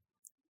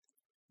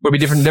 would be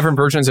different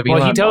versions of Elon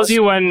Well, he tells Musk.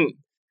 You when...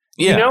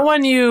 Yeah. You know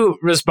when you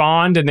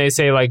respond and they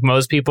say, like,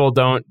 most people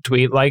don't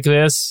tweet like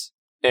this,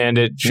 and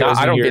it shows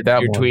your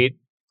tweet?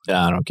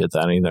 Yeah, I don't get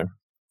that either.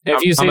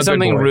 If you say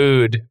something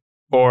rude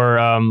or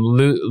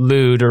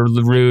lewd or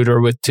rude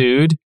or with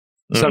tude,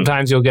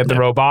 sometimes you'll get the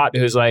robot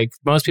who's like,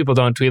 most people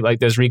don't tweet like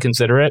this,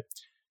 reconsider it.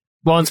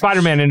 Well, in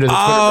Spider-Man Into the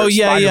Twitterverse,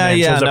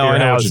 yeah. No, I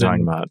know what you're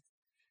talking about.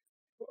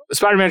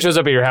 Spider-Man shows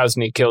up at your house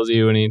and he kills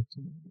you and he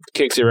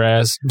kicks your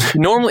ass.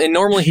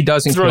 Normally he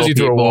doesn't kill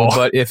people,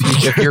 but if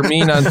you're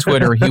mean on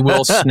Twitter, he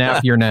will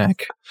snap your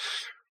neck.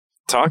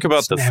 Talk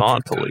about the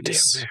thought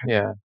police.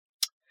 Yeah.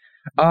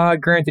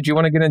 Grant, did you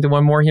want to get into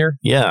one more here?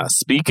 Yeah.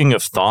 Speaking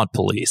of thought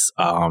police,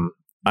 I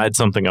had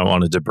something I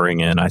wanted to bring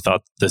in. I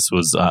thought this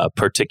was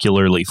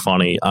particularly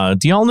funny.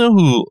 Do y'all know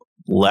who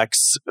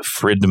Lex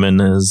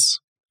Fridman is?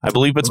 I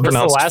believe it's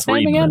pronounced What's the last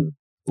name again?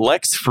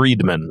 Lex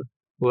Fridman.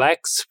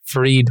 Lex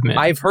Fridman.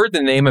 I've heard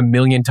the name a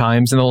million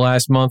times in the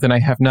last month, and I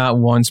have not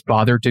once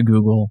bothered to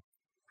Google.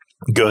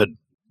 Good.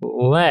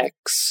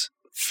 Lex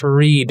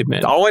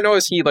Friedman. All I know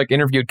is he like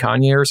interviewed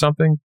Kanye or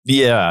something.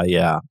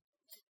 Yeah.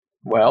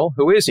 Well,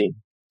 who is he?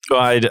 Well,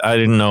 I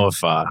didn't know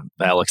if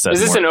Alex said Is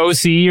this more. an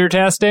OC you're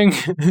testing?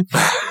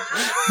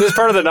 This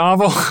part of the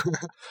novel?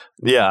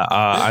 Yeah,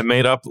 I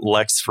made up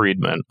Lex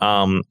Friedman.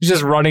 He's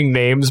just running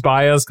names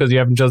by us because you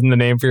haven't chosen the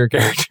name for your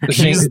character.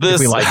 He's If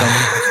we like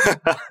him.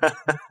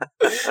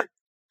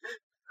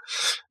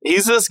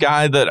 He's this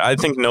guy that I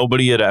think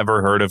nobody had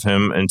ever heard of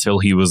him until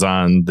he was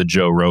on the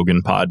Joe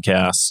Rogan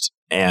podcast.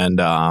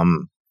 And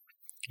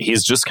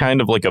he's just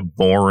kind of like a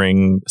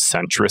boring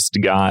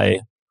centrist guy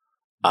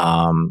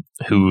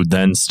who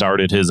then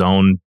started his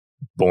own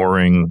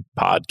boring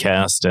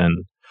podcast.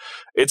 And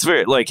it's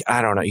very like,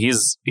 I don't know.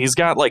 He's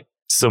got like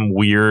some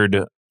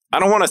weird, I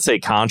don't want to say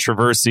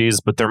controversies,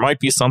 but there might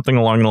be something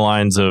along the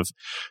lines of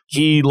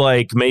he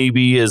like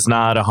maybe is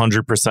not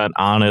 100%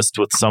 honest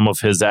with some of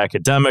his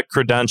academic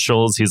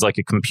credentials. He's like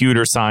a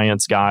computer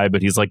science guy,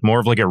 but he's like more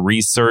of like a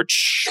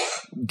research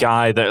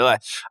guy that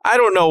like, I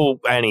don't know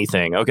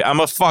anything. Okay, I'm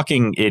a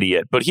fucking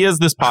idiot, but he has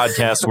this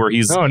podcast where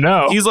he's Oh,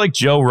 no. he's like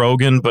Joe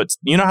Rogan, but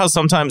you know how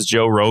sometimes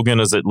Joe Rogan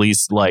is at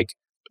least like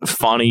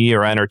funny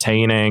or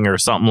entertaining or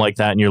something like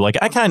that, and you're like,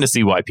 I kind of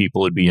see why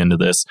people would be into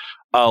this.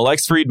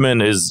 Lex Friedman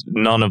is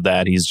none of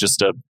that. He's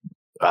just a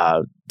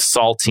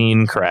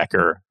saltine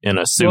cracker in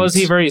a suit. Was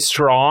he very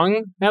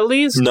strong, at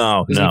least?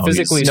 No, Is he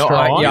physically he's-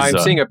 strong? Yeah, he's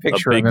I'm seeing a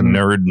picture big of him.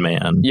 nerd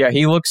man. Yeah,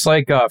 he looks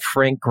like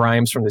Frank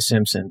Grimes from The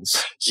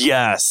Simpsons.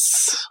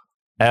 Yes,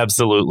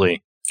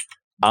 absolutely.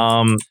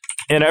 And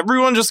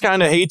everyone just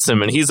kind of hates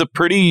him, and he's a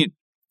pretty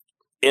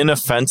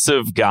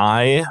inoffensive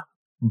guy,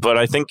 but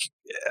I think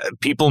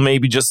people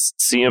maybe just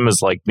see him as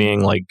like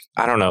being like,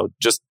 I don't know,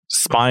 just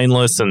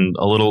spineless and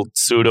a little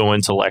pseudo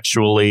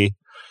intellectually.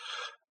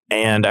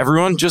 And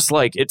everyone just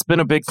like, it's been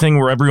a big thing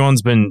where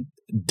everyone's been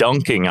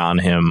dunking on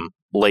him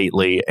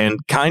lately, and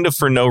kind of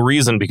for no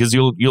reason, because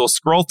you'll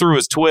scroll through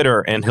his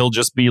Twitter and he'll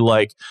just be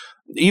like,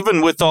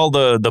 even with all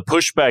the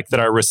pushback that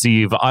I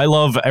receive, I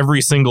love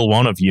every single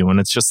one of you. And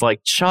it's just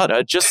like,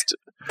 just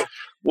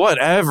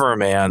whatever,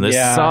 man. This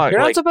sucks. You're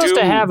not Like, supposed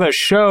to dude. have a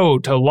show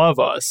to love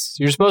us.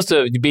 You're supposed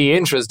to be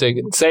interesting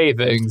and say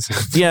things.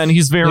 Yeah, and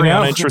he's very You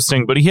know?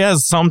 uninteresting, but he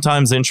has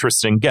sometimes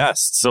interesting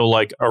guests. So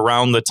like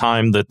around the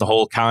time that the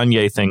whole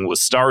Kanye thing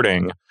was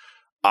starting,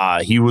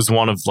 he was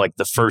one of like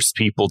the first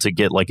people to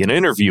get like an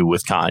interview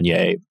with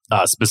Kanye,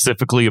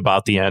 specifically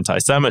about the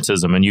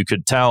anti-Semitism. And you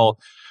could tell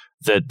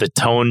that the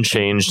tone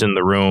changed in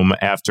the room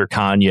after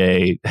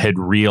Kanye had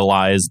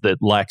realized that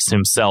Lex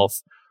himself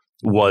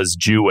was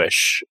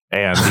Jewish,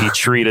 and he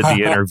treated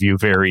the interview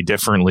very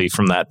differently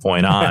from that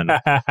point on.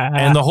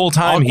 And the whole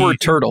time Awkward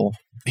turtle.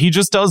 he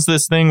just does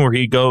this thing where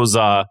he goes,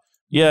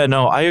 yeah,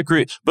 no, I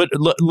agree. But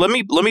let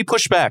me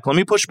push back. Let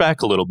me push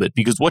back a little bit,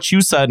 because what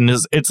you said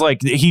is, it's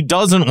like he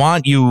doesn't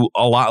want you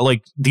a lot.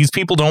 Like, these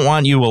people don't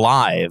want you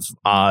alive.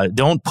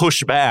 Don't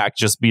push back.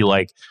 Just be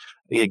like,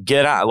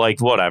 get out, like,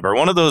 whatever.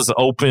 One of those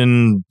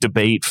open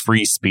debate,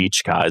 free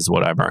speech guys,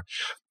 whatever.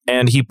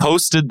 And he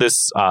posted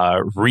this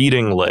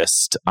reading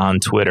list on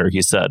Twitter.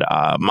 He said,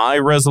 my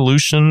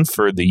resolution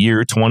for the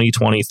year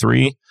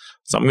 2023,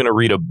 so I'm going to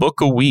read a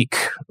book a week,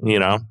 you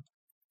know.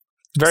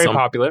 Very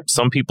popular.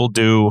 Some people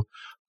do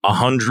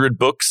 100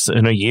 books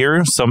in a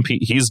year.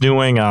 He's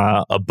doing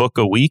a book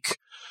a week.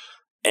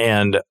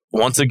 And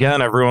once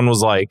again, everyone was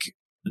like,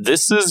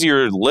 this is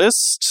your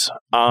list.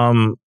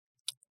 I'll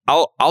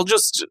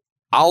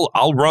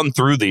run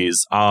through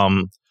these.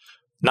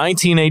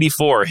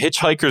 1984,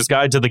 Hitchhiker's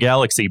Guide to the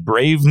Galaxy,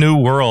 Brave New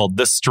World,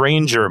 The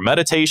Stranger,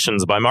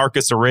 Meditations by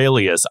Marcus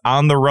Aurelius,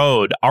 On the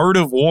Road, Art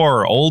of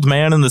War, Old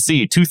Man in the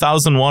Sea,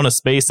 2001, A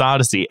Space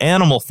Odyssey,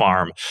 Animal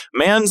Farm,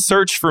 Man's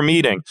Search for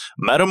Meaning,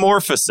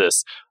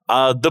 Metamorphosis,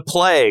 The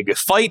Plague,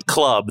 Fight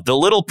Club, The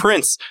Little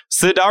Prince,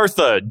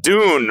 Siddhartha,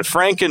 Dune,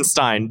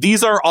 Frankenstein.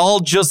 These are all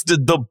just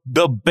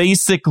the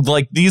basic,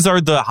 like, these are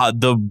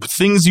the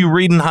things you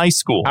read in high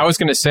school. I was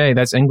going to say,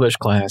 that's English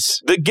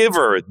class. The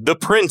Giver, The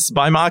Prince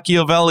by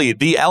Machiavelli,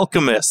 The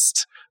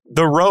Alchemist,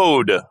 The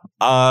Road,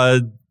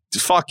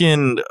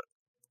 fucking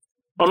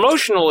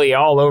Emotionally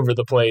all over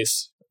the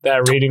place,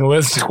 that reading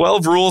list.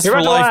 12 Rules You're for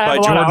about to Life have by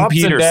a lot of Jordan ups and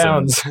Peterson.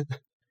 downs.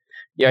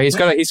 Yeah,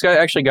 he's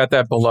actually got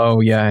that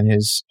below. Yeah, in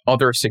his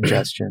other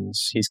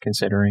suggestions he's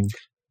considering.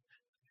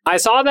 I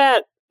saw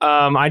that.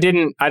 I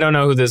don't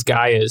know who this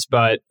guy is,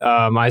 but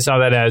I saw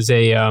that as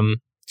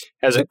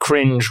a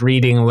cringe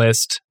reading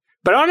list.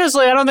 But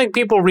honestly, I don't think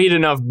people read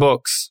enough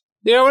books.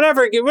 You know,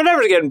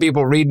 whatever's getting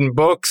people reading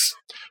books.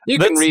 You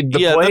can read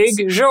The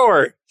Plague,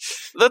 sure.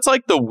 That's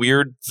like the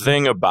weird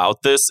thing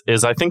about this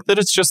is I think that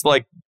it's just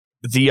like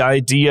the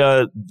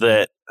idea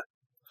that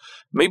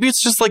maybe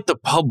it's just like the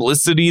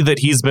publicity that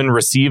he's been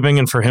receiving,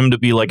 and for him to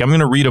be like, I'm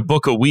going to read a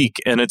book a week,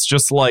 and it's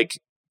just like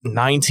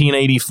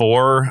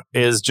 1984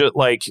 is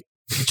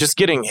just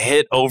getting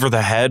hit over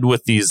the head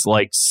with these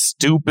like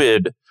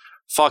stupid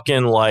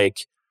fucking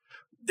like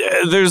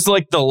there's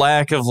like the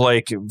lack of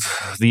like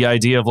the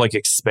idea of like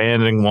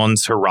expanding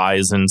one's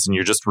horizons, and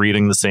you're just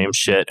reading the same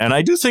shit. And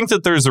I do think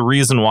that there's a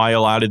reason why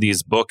a lot of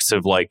these books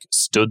have like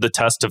stood the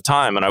test of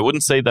time. And I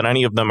wouldn't say that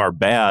any of them are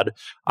bad.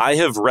 I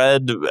have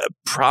read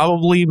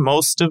probably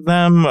most of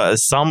them,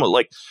 some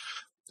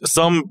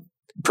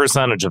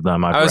percentage of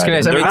them. I was going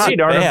to say, I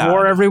read Art of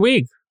War every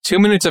week. 2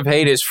 Minutes of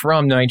Hate is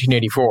from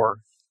 1984.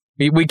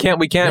 We can't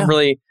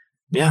really.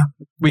 Yeah,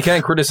 we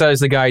can't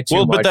criticize the guy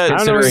too much. But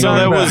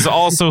that was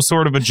also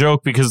sort of a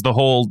joke because the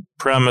whole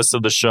premise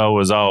of the show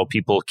was,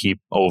 people keep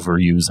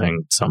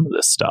overusing some of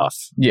this stuff.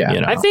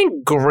 Yeah, I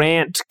think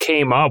Grant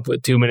came up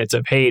with 2 Minutes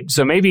of Hate,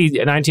 so maybe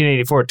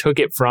 1984 took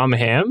it from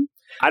him.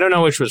 I don't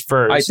know which was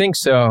first. I think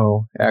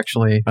so,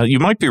 actually. You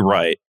might be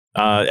right.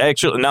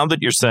 Actually, now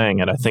that you're saying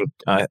it, I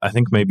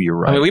think maybe you're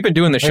right. I mean, we've been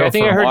doing the show. I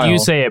think I heard you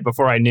say it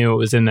before I knew it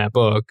was in that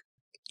book.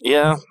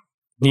 Yeah.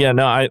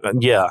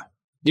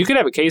 You could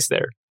have a case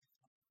there.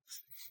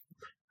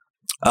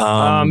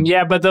 But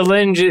the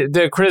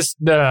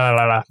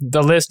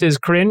list is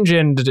cringe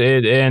and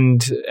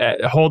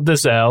hold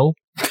this L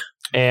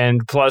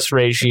and plus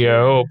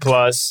ratio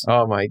plus.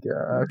 Oh my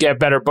God! Get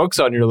better books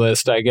on your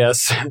list, I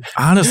guess.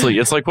 Honestly,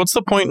 it's like, what's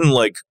the point in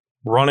like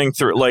running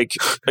through? Like,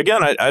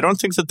 again, I don't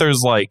think that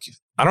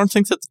I don't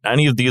think that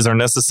any of these are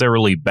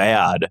necessarily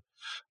bad,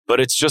 but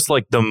it's just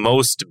like the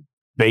most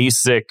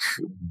basic,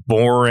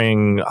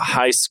 boring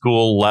high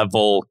school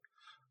level.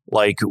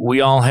 Like,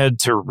 we all had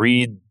to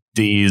read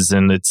these,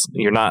 and it's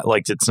not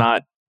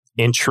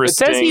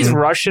interesting. It says he's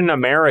Russian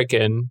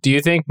American. Do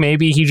you think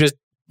maybe he just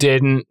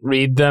didn't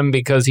read them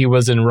because he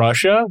was in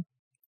Russia?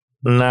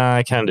 Nah,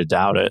 I kind of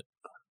doubt it.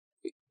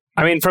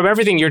 I mean, from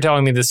everything you're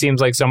telling me, this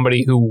seems like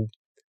somebody who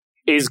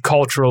is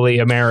culturally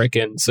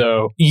American.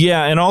 So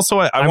yeah, and also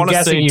I want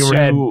to say he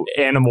read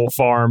Animal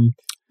Farm.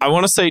 I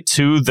want to say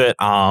too that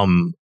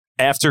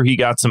after he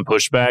got some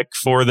pushback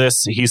for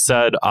this, he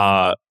said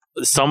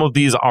some of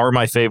these are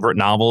my favorite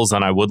novels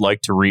and I would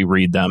like to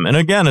reread them. And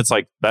again, it's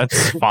like,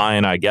 that's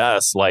fine, I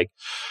guess. Like,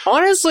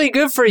 honestly,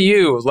 good for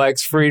you,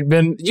 Lex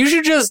Friedman. You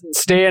should just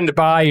stand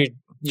by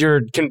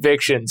your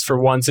convictions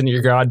for once in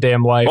your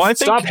goddamn life. Well,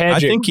 Stop hedging. I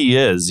think he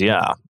is,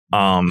 yeah.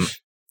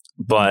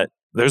 But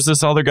there's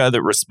this other guy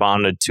that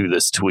responded to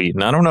this tweet,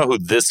 and I don't know who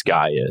this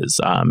guy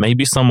is.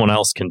 Maybe someone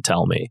else can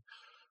tell me.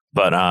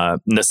 But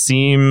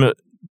Nassim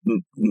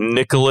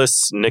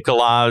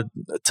Nicola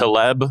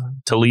Taleb,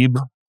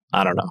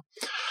 I don't know.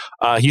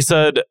 He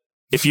said,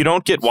 if you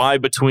don't get why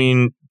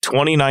between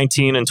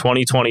 2019 and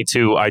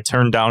 2022, I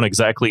turned down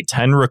exactly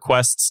 10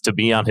 requests to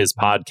be on his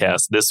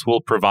podcast. This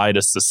will provide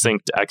a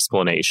succinct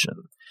explanation.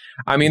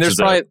 I mean, there's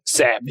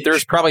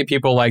probably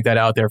people like that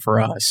out there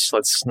for us.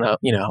 Let's not,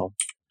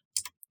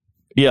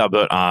 Yeah,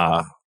 but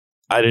I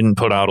didn't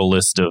put out a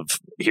list of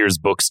here's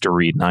books to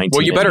read.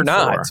 Well, you better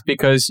not,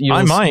 because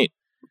I might.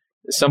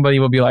 Somebody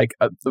will be like,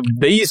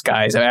 these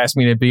guys have asked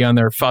me to be on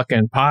their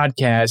fucking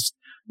podcast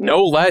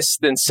no less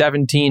than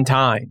 17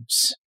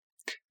 times.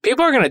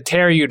 People are going to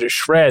tear you to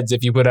shreds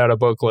if you put out a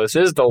book list.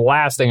 This is the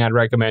last thing I'd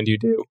recommend you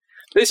do.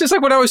 This is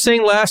like what I was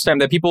saying last time,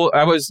 that people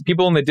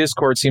in the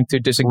Discord seem to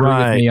disagree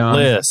with me on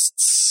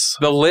lists.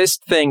 The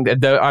list thing.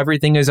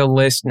 Everything is a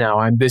list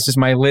now. This is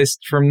my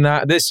list from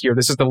this year.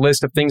 This is the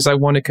list of things I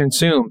want to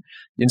consume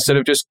instead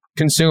of just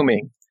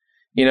consuming.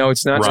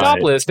 It's not stop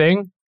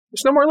listing.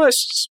 There's no more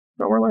lists.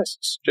 No more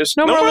lists. Just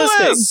no more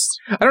listings.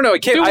 I don't know.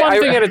 Do one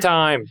thing at a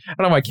time. I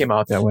don't know why it came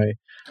out that way.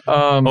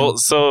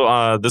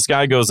 So this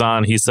guy goes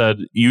on. He said,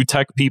 "You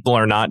tech people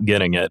are not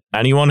getting it.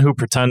 Anyone who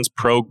pretends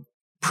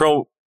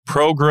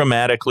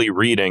programmatically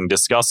reading,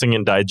 discussing,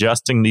 and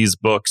digesting these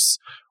books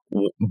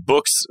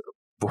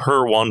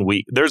per 1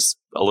 week." There's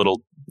a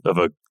little of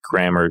a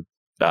grammar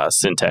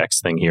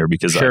syntax thing here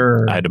because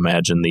I'd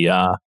imagine the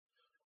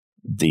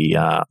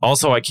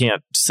also I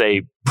can't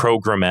say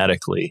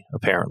programmatically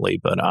apparently,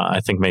 but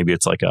I think maybe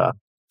it's like a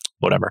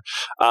whatever.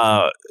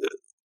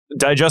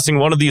 Digesting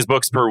one of these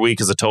books per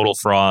week is a total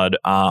fraud.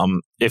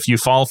 If you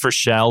fall for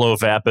shallow,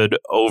 vapid,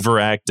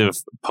 overactive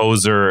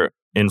poser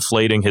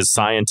inflating his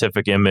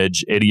scientific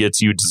image,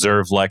 idiots, you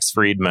deserve Lex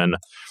Friedman.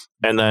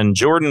 And then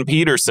Jordan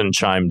Peterson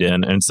chimed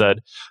in and said,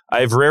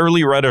 I've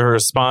rarely read a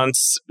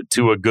response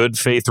to a good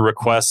faith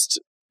request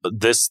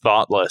this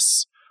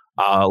thoughtless.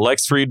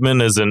 Lex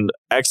Friedman is an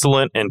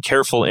excellent and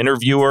careful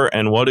interviewer,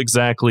 and what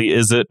exactly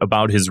is it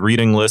about his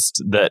reading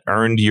list that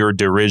earned your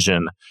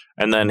derision?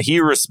 And then he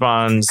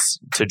responds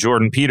to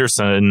Jordan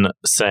Peterson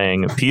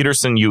saying,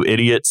 Peterson, you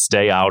idiot,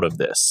 stay out of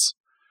this.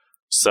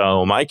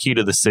 So my key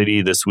to the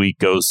city this week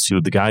goes to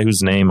the guy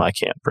whose name I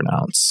can't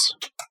pronounce.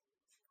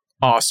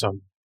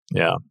 Awesome.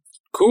 Yeah.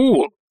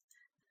 Cool.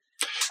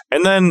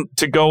 And then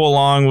to go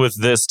along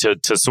with this, to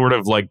sort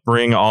of like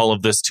bring all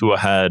of this to a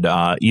head,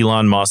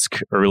 Elon Musk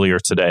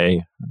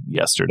yesterday,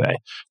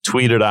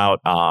 tweeted out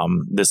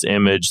this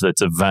image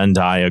that's a Venn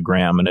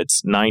diagram, and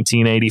it's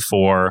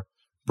 1984,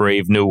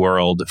 Brave New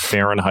World,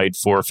 Fahrenheit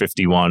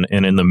 451,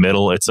 and in the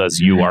middle it says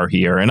 "You are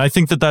here." And I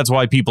think that's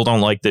why people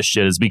don't like this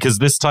shit, is because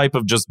this type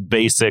of just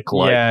basic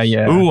ooh,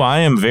 I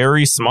am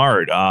very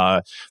smart.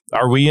 Are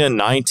we in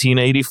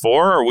 1984?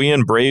 Or are we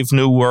in Brave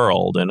New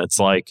World? And it's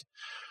like,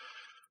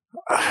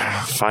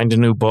 find a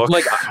new book.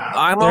 Like,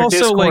 I'm Their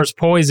also discourse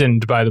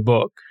poisoned by the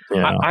book.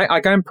 Yeah.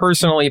 I'm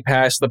personally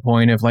past the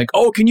point of like,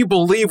 oh, can you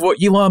believe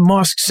what Elon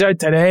Musk said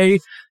today?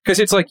 Because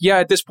it's like, yeah,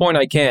 at this point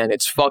I can.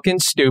 It's fucking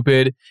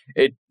stupid.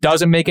 It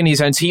doesn't make any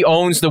sense. He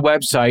owns the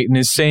website and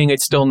is saying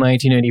it's still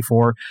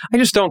 1984. I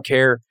just don't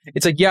care.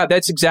 It's like, yeah,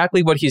 that's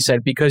exactly what he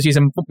said because he's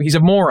a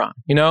moron,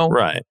 you know?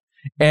 Right.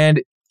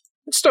 And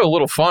it's still a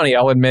little funny,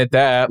 I'll admit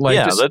that. Like,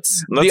 yeah,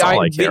 that's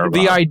all I care about.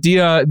 The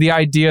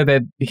idea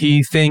that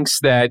he thinks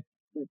that,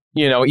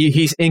 you know,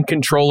 he's in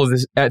control of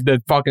this at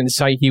the fucking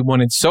site he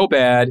wanted so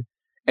bad,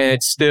 and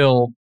it's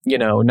still, you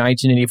know,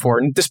 1984.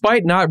 And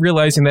despite not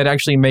realizing that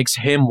actually makes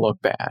him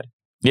look bad.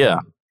 Yeah.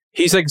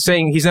 He's like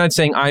saying, he's not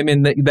saying I'm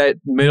in that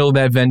middle of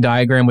that Venn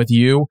diagram with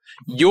you.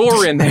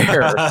 You're in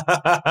there.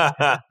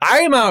 I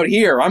am out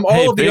here. I'm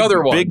all of the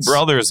other ones. Big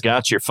Brother's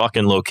got your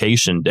fucking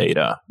location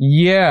data.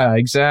 Yeah,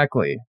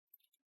 exactly.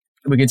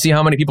 We can see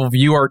how many people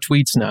view our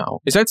tweets now.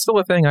 Is that still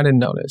a thing? I didn't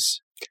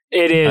notice.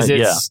 It is.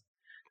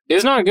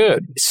 It's not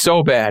good. It's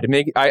so bad.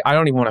 I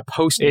don't even want to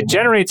post it. It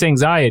generates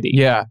anxiety.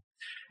 Yeah.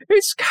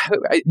 It's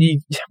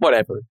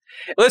whatever.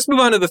 Let's move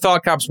on to the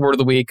Thought Cops word of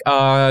the week.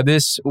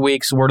 This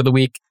week's word of the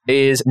week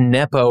is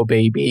Nepo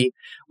baby,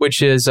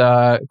 which is,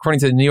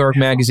 according to the New York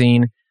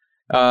Magazine,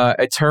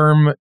 a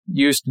term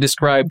used to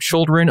describe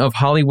children of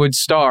Hollywood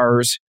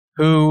stars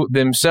who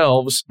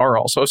themselves are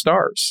also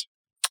stars.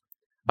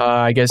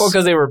 I guess. Well,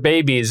 because they were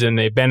babies and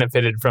they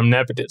benefited from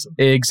nepotism.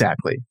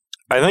 Exactly.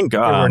 I think they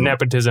were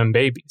nepotism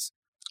babies.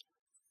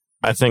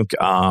 I think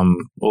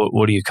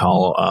what do you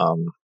call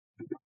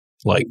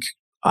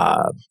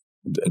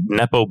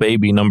Nepo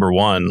baby number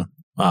one?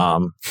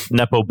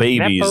 Nepo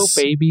babies. Nepo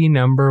baby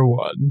number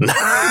one.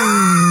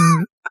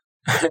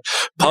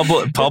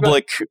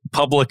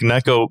 public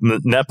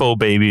Nepo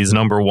babies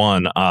number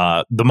one.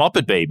 The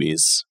Muppet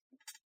Babies.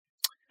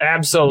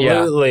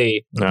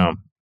 Absolutely. Yeah.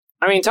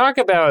 I mean, talk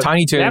about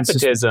Tiny Toons.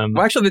 nepotism.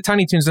 Well, actually, the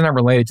Tiny Toons are not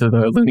related to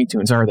the Looney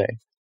Tunes, are they?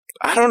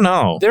 I don't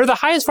know. They're the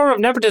highest form of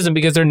nepotism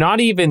because they're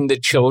not even the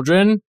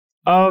children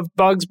of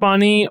Bugs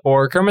Bunny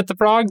or Kermit the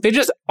Frog. They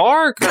just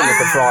are Kermit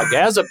the Frog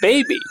as a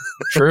baby.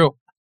 True.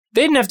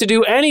 They didn't have to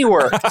do any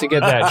work to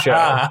get that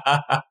show.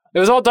 It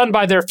was all done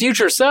by their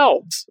future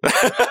selves.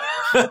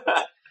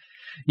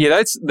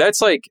 Yeah,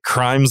 that's like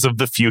Crimes of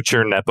the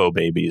Future Nepo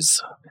Babies.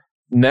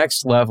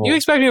 Next level. You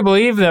expect me to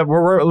believe that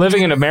we're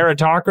living in a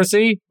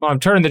meritocracy while I'm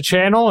turning the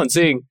channel and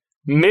seeing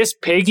Miss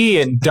Piggy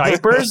in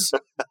diapers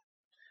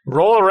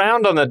roll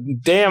around on the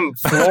damn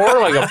floor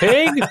like a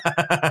pig?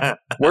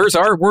 Where's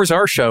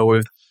our show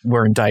with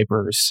wearing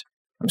diapers?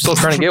 I'm still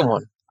trying to get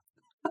one.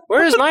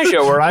 Where's my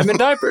show where I'm in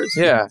diapers?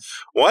 Yeah.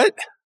 What?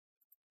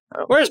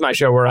 Where's my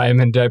show where I am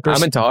in diapers?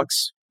 I'm in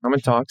talks.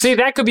 See,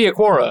 that could be a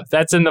Quora.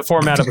 That's in the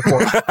format of a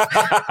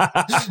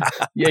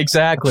Quora. Yeah,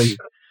 exactly.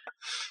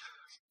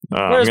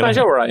 Where's my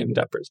show where I am in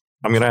diapers?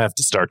 I'm going to have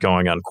to start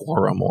going on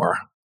Quora more.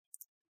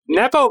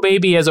 Nepo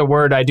baby as a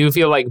word, I do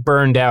feel like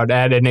burned out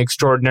at an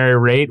extraordinary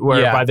rate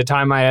where by the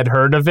time I had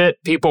heard of it,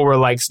 people were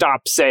like,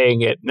 stop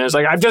saying it. And I was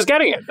like, I'm just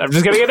getting it now.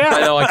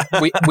 I know, like,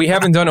 we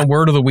haven't done a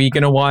word of the week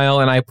in a while,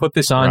 and I put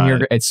this on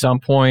here at some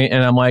point,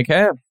 and I'm like,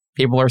 hey,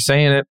 people are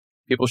saying it.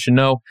 People should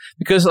know.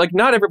 Because, like,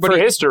 not everybody...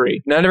 For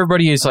history. Not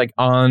everybody is, like,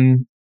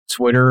 on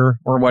Twitter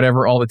or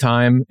whatever all the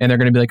time, and they're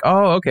going to be like,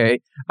 oh,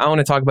 okay, I want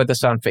to talk about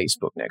this on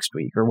Facebook next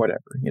week or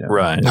whatever, you know?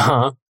 Right.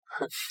 Uh-huh.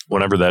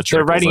 Whenever that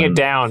they're writing it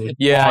down.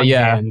 Yeah.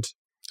 Hand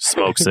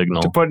smoke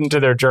signal to put into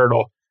their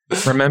journal.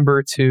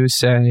 Remember to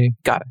say,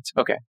 got it.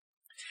 Okay.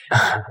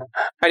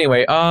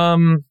 Anyway, well,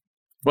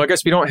 I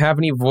guess we don't have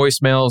any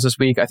voicemails this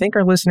week. I think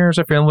our listeners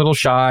are feeling a little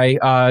shy.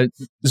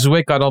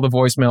 Zwick got all the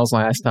voicemails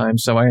last time,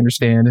 so I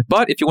understand.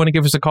 But if you want to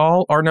give us a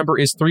call, our number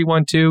is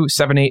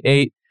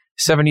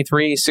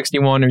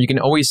 312-788-7361, or you can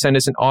always send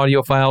us an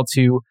audio file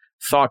to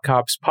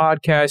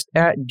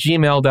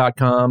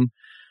thoughtcopspodcast@gmail.com.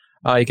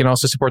 You can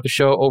also support the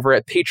show over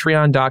at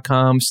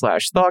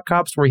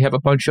patreon.com/thoughtcops, where we have a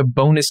bunch of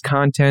bonus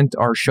content,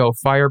 our show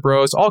Fire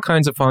Bros, all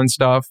kinds of fun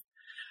stuff.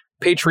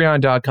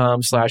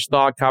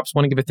 Patreon.com/thoughtcops.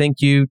 Want to give a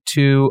thank you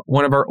to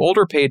one of our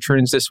older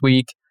patrons this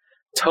week,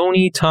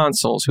 Tony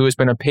Tonsils, who has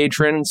been a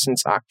patron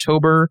since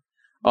October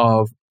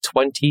of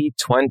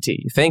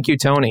 2020. Thank you,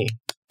 Tony.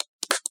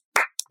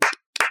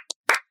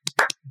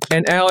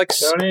 And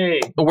Alex, Tony,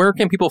 where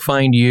can people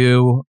find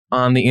you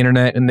on the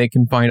internet and they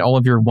can find all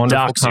of your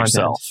wonderful Dox content?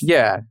 Yourself.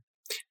 Yeah.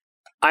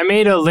 I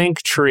made a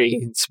link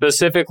tree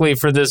specifically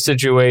for this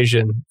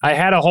situation. I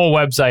had a whole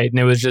website and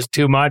it was just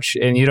too much,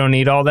 and you don't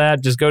need all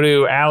that. Just go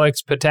to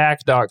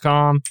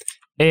alexpatak.com,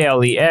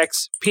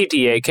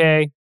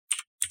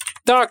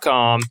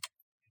 ALEXPTAK.com,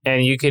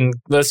 and you can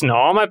listen to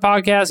all my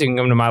podcasts. You can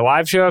come to my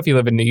live show if you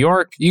live in New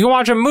York. You can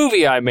watch a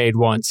movie I made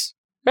once.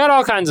 Got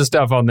all kinds of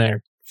stuff on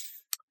there.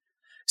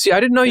 See,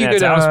 I didn't know you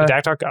could.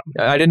 AlexPatak.com.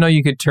 I didn't know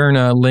you could turn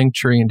a link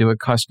tree into a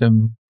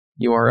custom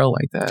URL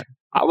like that.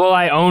 Well,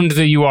 I owned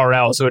the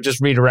URL, so it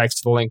just redirects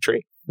to the link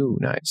tree. Ooh,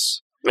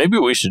 nice. Maybe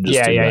we should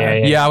just do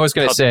that. Yeah, I was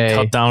going to say.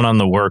 Cut down on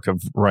the work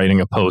of writing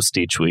a post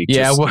each week.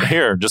 Yeah,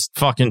 here, just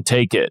fucking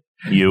take it.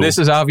 This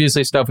is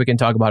obviously stuff we can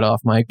talk about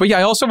off mic. But yeah,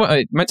 I also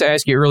meant to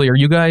ask you earlier,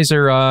 you guys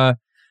are,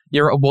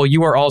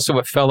 you are also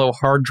a fellow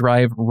Hard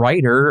Drive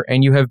writer,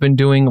 and you have been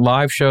doing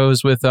live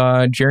shows with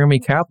Jeremy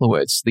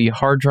Kaplowitz, the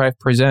Hard Drive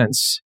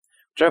Presents,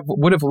 which I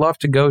would have loved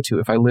to go to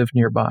if I lived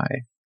nearby.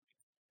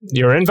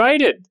 You're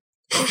invited.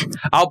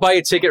 I'll buy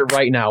a ticket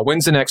right now.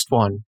 When's the next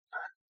one?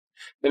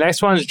 The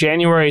next one is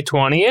January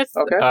 20th.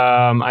 Okay.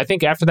 I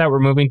think after that we're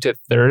moving to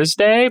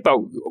Thursday, but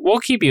we'll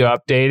keep you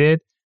updated.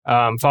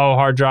 Follow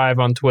Hard Drive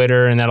on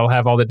Twitter, and that'll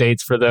have all the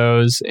dates for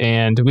those.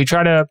 And we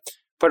try to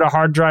put a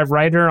Hard Drive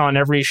writer on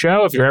every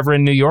show. If you're ever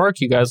in New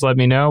York, you guys let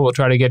me know. We'll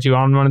try to get you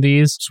on one of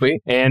these.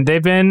 Sweet. And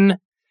they've been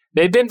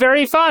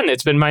very fun.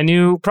 It's been my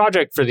new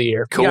project for the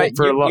year. Cool. Yeah,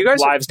 for you guys,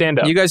 live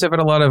stand-up. You guys have had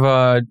a lot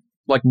of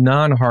like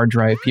non-Hard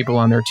Drive people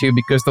on there too,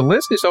 because the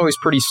list is always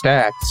pretty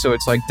stacked. So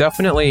it's like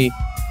definitely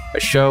a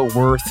show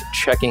worth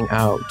checking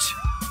out.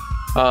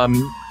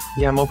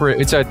 Yeah, I'm over it.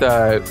 It's at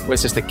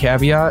what's this, the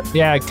Caveat?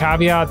 Yeah,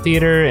 Caveat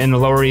Theater in the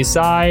Lower East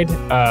Side.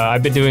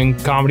 I've been doing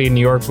comedy in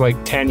New York for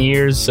like 10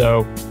 years,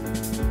 so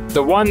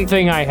the one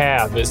thing I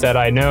have is that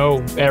I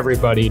know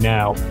everybody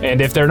now.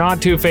 And if they're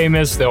not too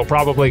famous, they'll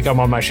probably come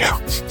on my show.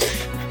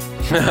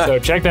 So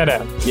check that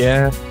out.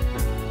 Yeah.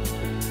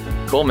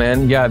 Cool,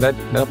 man. Yeah,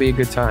 that'll be a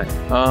good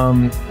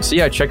time. So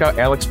yeah, check out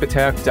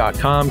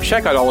alexpatak.com.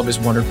 Check out all of his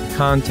wonderful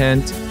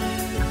content.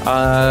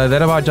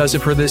 That about does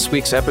it for this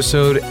week's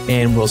episode,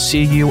 and we'll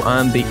see you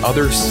on the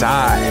other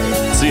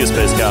side. See you,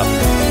 Space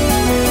Cop.